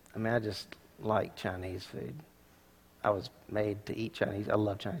food. I just like Chinese food. I was made to eat Chinese. I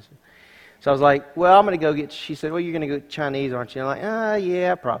love Chinese food. So I was like, well, I'm going to go get... She said, well, you're going to go Chinese, aren't you? And I'm like,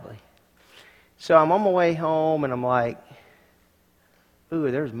 yeah, probably. So I'm on my way home, and I'm like, ooh,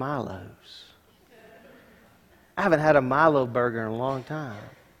 there's Milo's. I haven't had a Milo burger in a long time.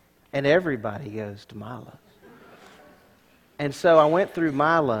 And everybody goes to Milo's. And so I went through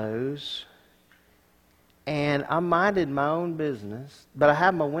Milo's, and I minded my own business, but I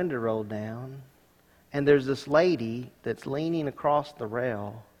had my window rolled down, and there's this lady that's leaning across the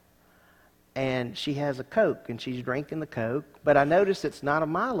rail, and she has a Coke, and she's drinking the Coke, but I noticed it's not a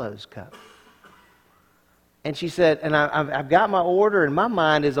Milo's Coke. And she said, and I've got my order, and my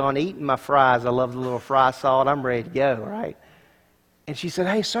mind is on eating my fries. I love the little fry salt. I'm ready to go, right? And she said,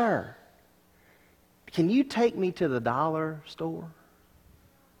 hey, sir, can you take me to the dollar store?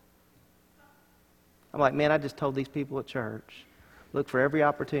 I'm like, man, I just told these people at church, look for every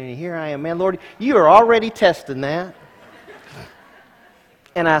opportunity. Here I am, man, Lord, you are already testing that.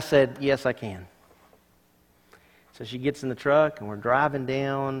 And I said, yes, I can. So she gets in the truck, and we're driving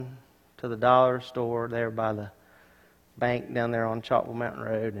down to the dollar store there by the bank down there on Chalkville Mountain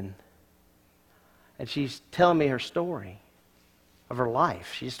Road, and she's telling me her story of her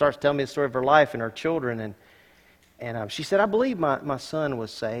life. She starts telling me the story of her life and her children, and she said, I believe my son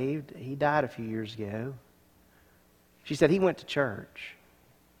was saved. He died a few years ago. She said he went to church.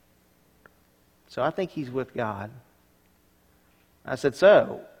 So I think he's with God. I said,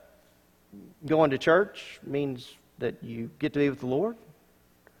 so going to church means that you get to be with the Lord?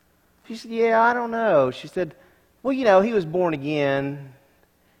 She said, yeah, I don't know. She said, well, he was born again.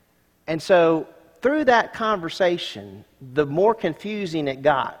 And so through that conversation, the more confusing it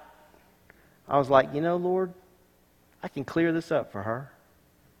got, I was like, Lord, I can clear this up for her.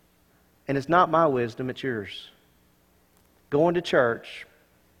 And it's not my wisdom, it's yours. Going to church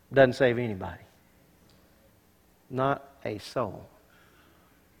doesn't save anybody. Not a soul.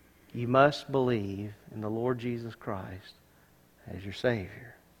 You must believe in the Lord Jesus Christ as your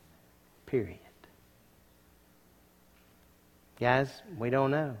Savior. Period. Guys, we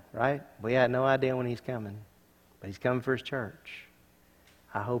don't know, right? We had no idea when He's coming. But He's coming for His church.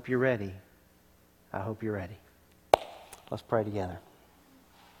 I hope you're ready. I hope you're ready. Let's pray together.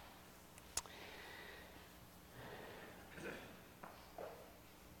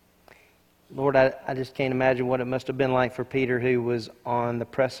 Lord, I just can't imagine what it must have been like for Peter, who was on the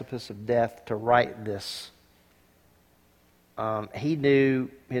precipice of death, to write this. He knew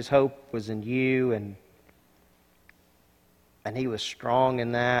his hope was in you, and he was strong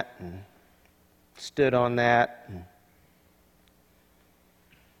in that and stood on that.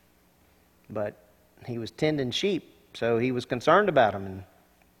 But he was tending sheep, so he was concerned about them, and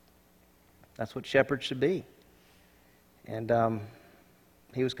that's what shepherds should be. And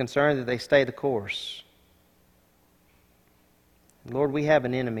he was concerned that they stay the course. Lord, we have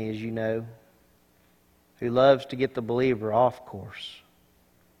an enemy, as you know, who loves to get the believer off course.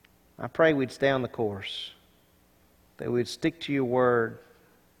 I pray we'd stay on the course, that we'd stick to your word,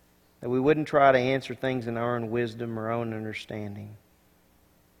 that we wouldn't try to answer things in our own wisdom or own understanding.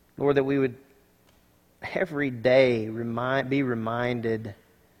 Lord, that we would every day be reminded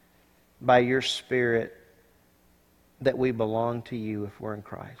by your Spirit that we belong to you if we're in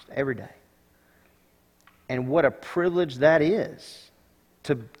Christ. Every day. And what a privilege that is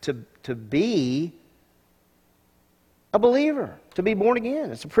to be a believer, to be born again.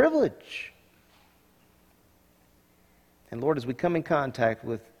 It's a privilege. And Lord, as we come in contact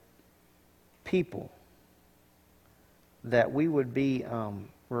with people, that we would be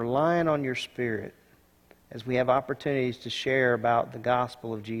relying on your Spirit as we have opportunities to share about the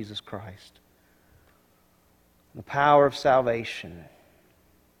gospel of Jesus Christ. The power of salvation.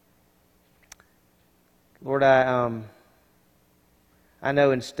 Lord, I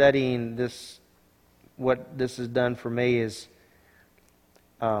know in studying this, what this has done for me is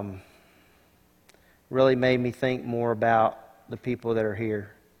really made me think more about the people that are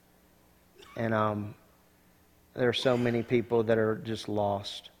here. And there are so many people that are just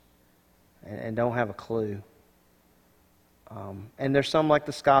lost and don't have a clue. And there's some like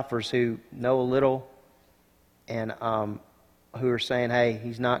the scoffers who know a little, and who are saying, hey,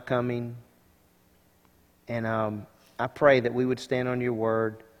 he's not coming. And I pray that we would stand on your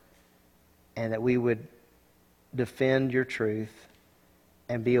word and that we would defend your truth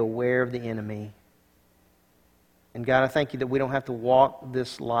and be aware of the enemy. And God, I thank you that we don't have to walk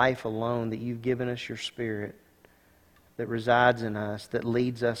this life alone, that you've given us your Spirit that resides in us, that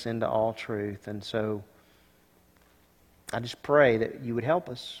leads us into all truth. And so I just pray that you would help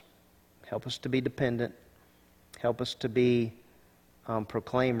us. Help us to be dependent. Help us to be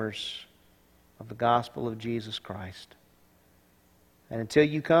proclaimers of the gospel of Jesus Christ. And until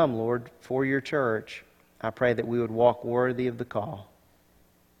you come, Lord, for your church, I pray that we would walk worthy of the call.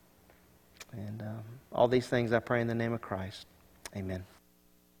 And all these things I pray in the name of Christ. Amen.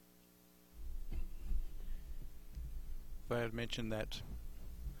 I had mentioned that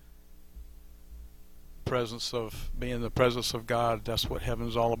being in the presence of God, that's what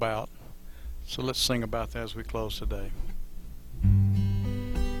heaven's all about. So let's sing about that as we close today.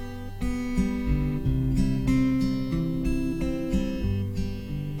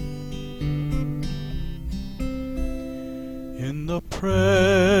 In the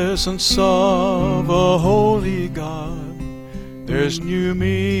presence of a holy God, there's new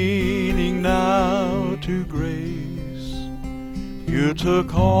meaning now to grace. You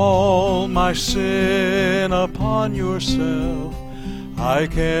took all my sin upon yourself. I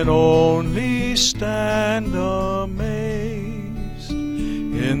can only stand amazed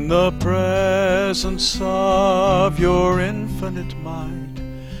in the presence of your infinite might.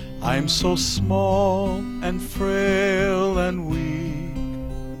 I'm so small and frail and weak.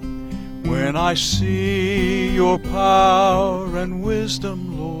 When I see your power and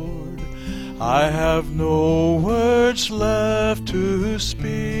wisdom, Lord, I have no words left to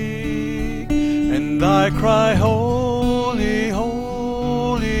speak, and I cry, holy,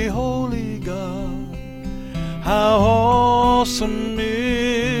 holy, holy God. How awesome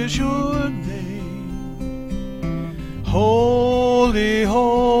is your name. Holy,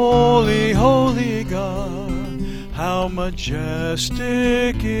 holy, holy God. How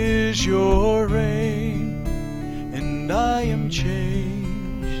majestic is your reign. And I am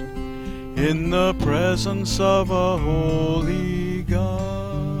changed in the presence of a holy God.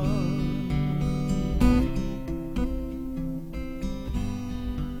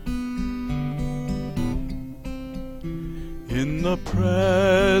 In the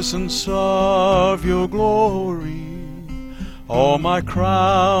presence of your glory, all my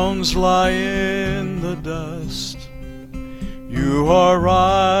crowns lie in the dust. You are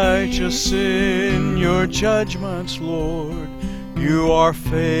righteous in your judgments, Lord. You are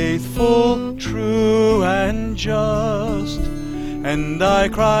faithful, true, and just. And I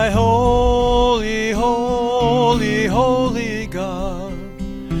cry, holy, holy, holy God.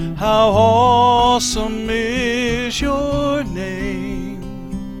 How awesome is your name.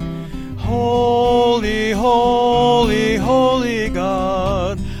 Holy, holy, holy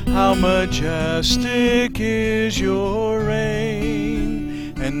God. How majestic is your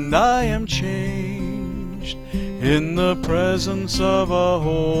reign. And I am changed in the presence of a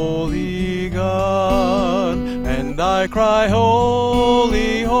holy God. And I cry,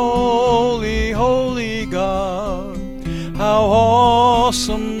 holy, holy, holy God. How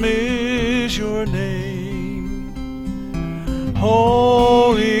awesome is your name.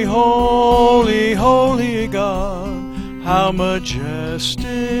 Holy, holy, holy God. How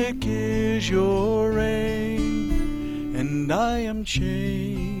majestic is your reign. And I am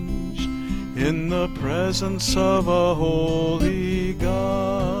changed in the presence of a holy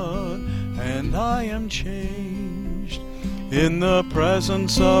God. And I am changed in the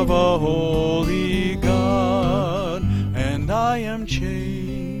presence of a holy God. And I am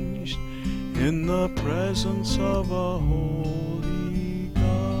changed in the presence of a holy God.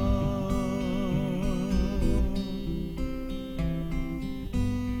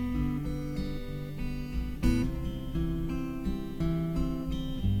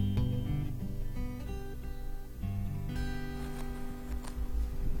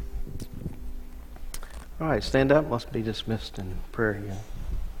 All right, stand up. Let's be dismissed in prayer again.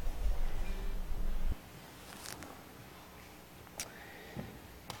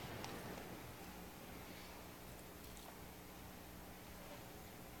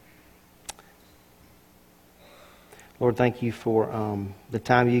 Lord, thank you for the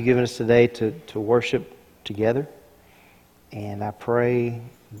time you've given us today to worship together. And I pray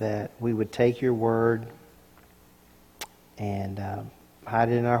that we would take your word and hide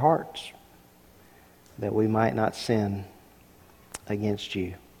it in our hearts, that we might not sin against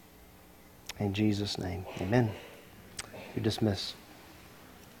you. In Jesus' name, amen. You're dismissed.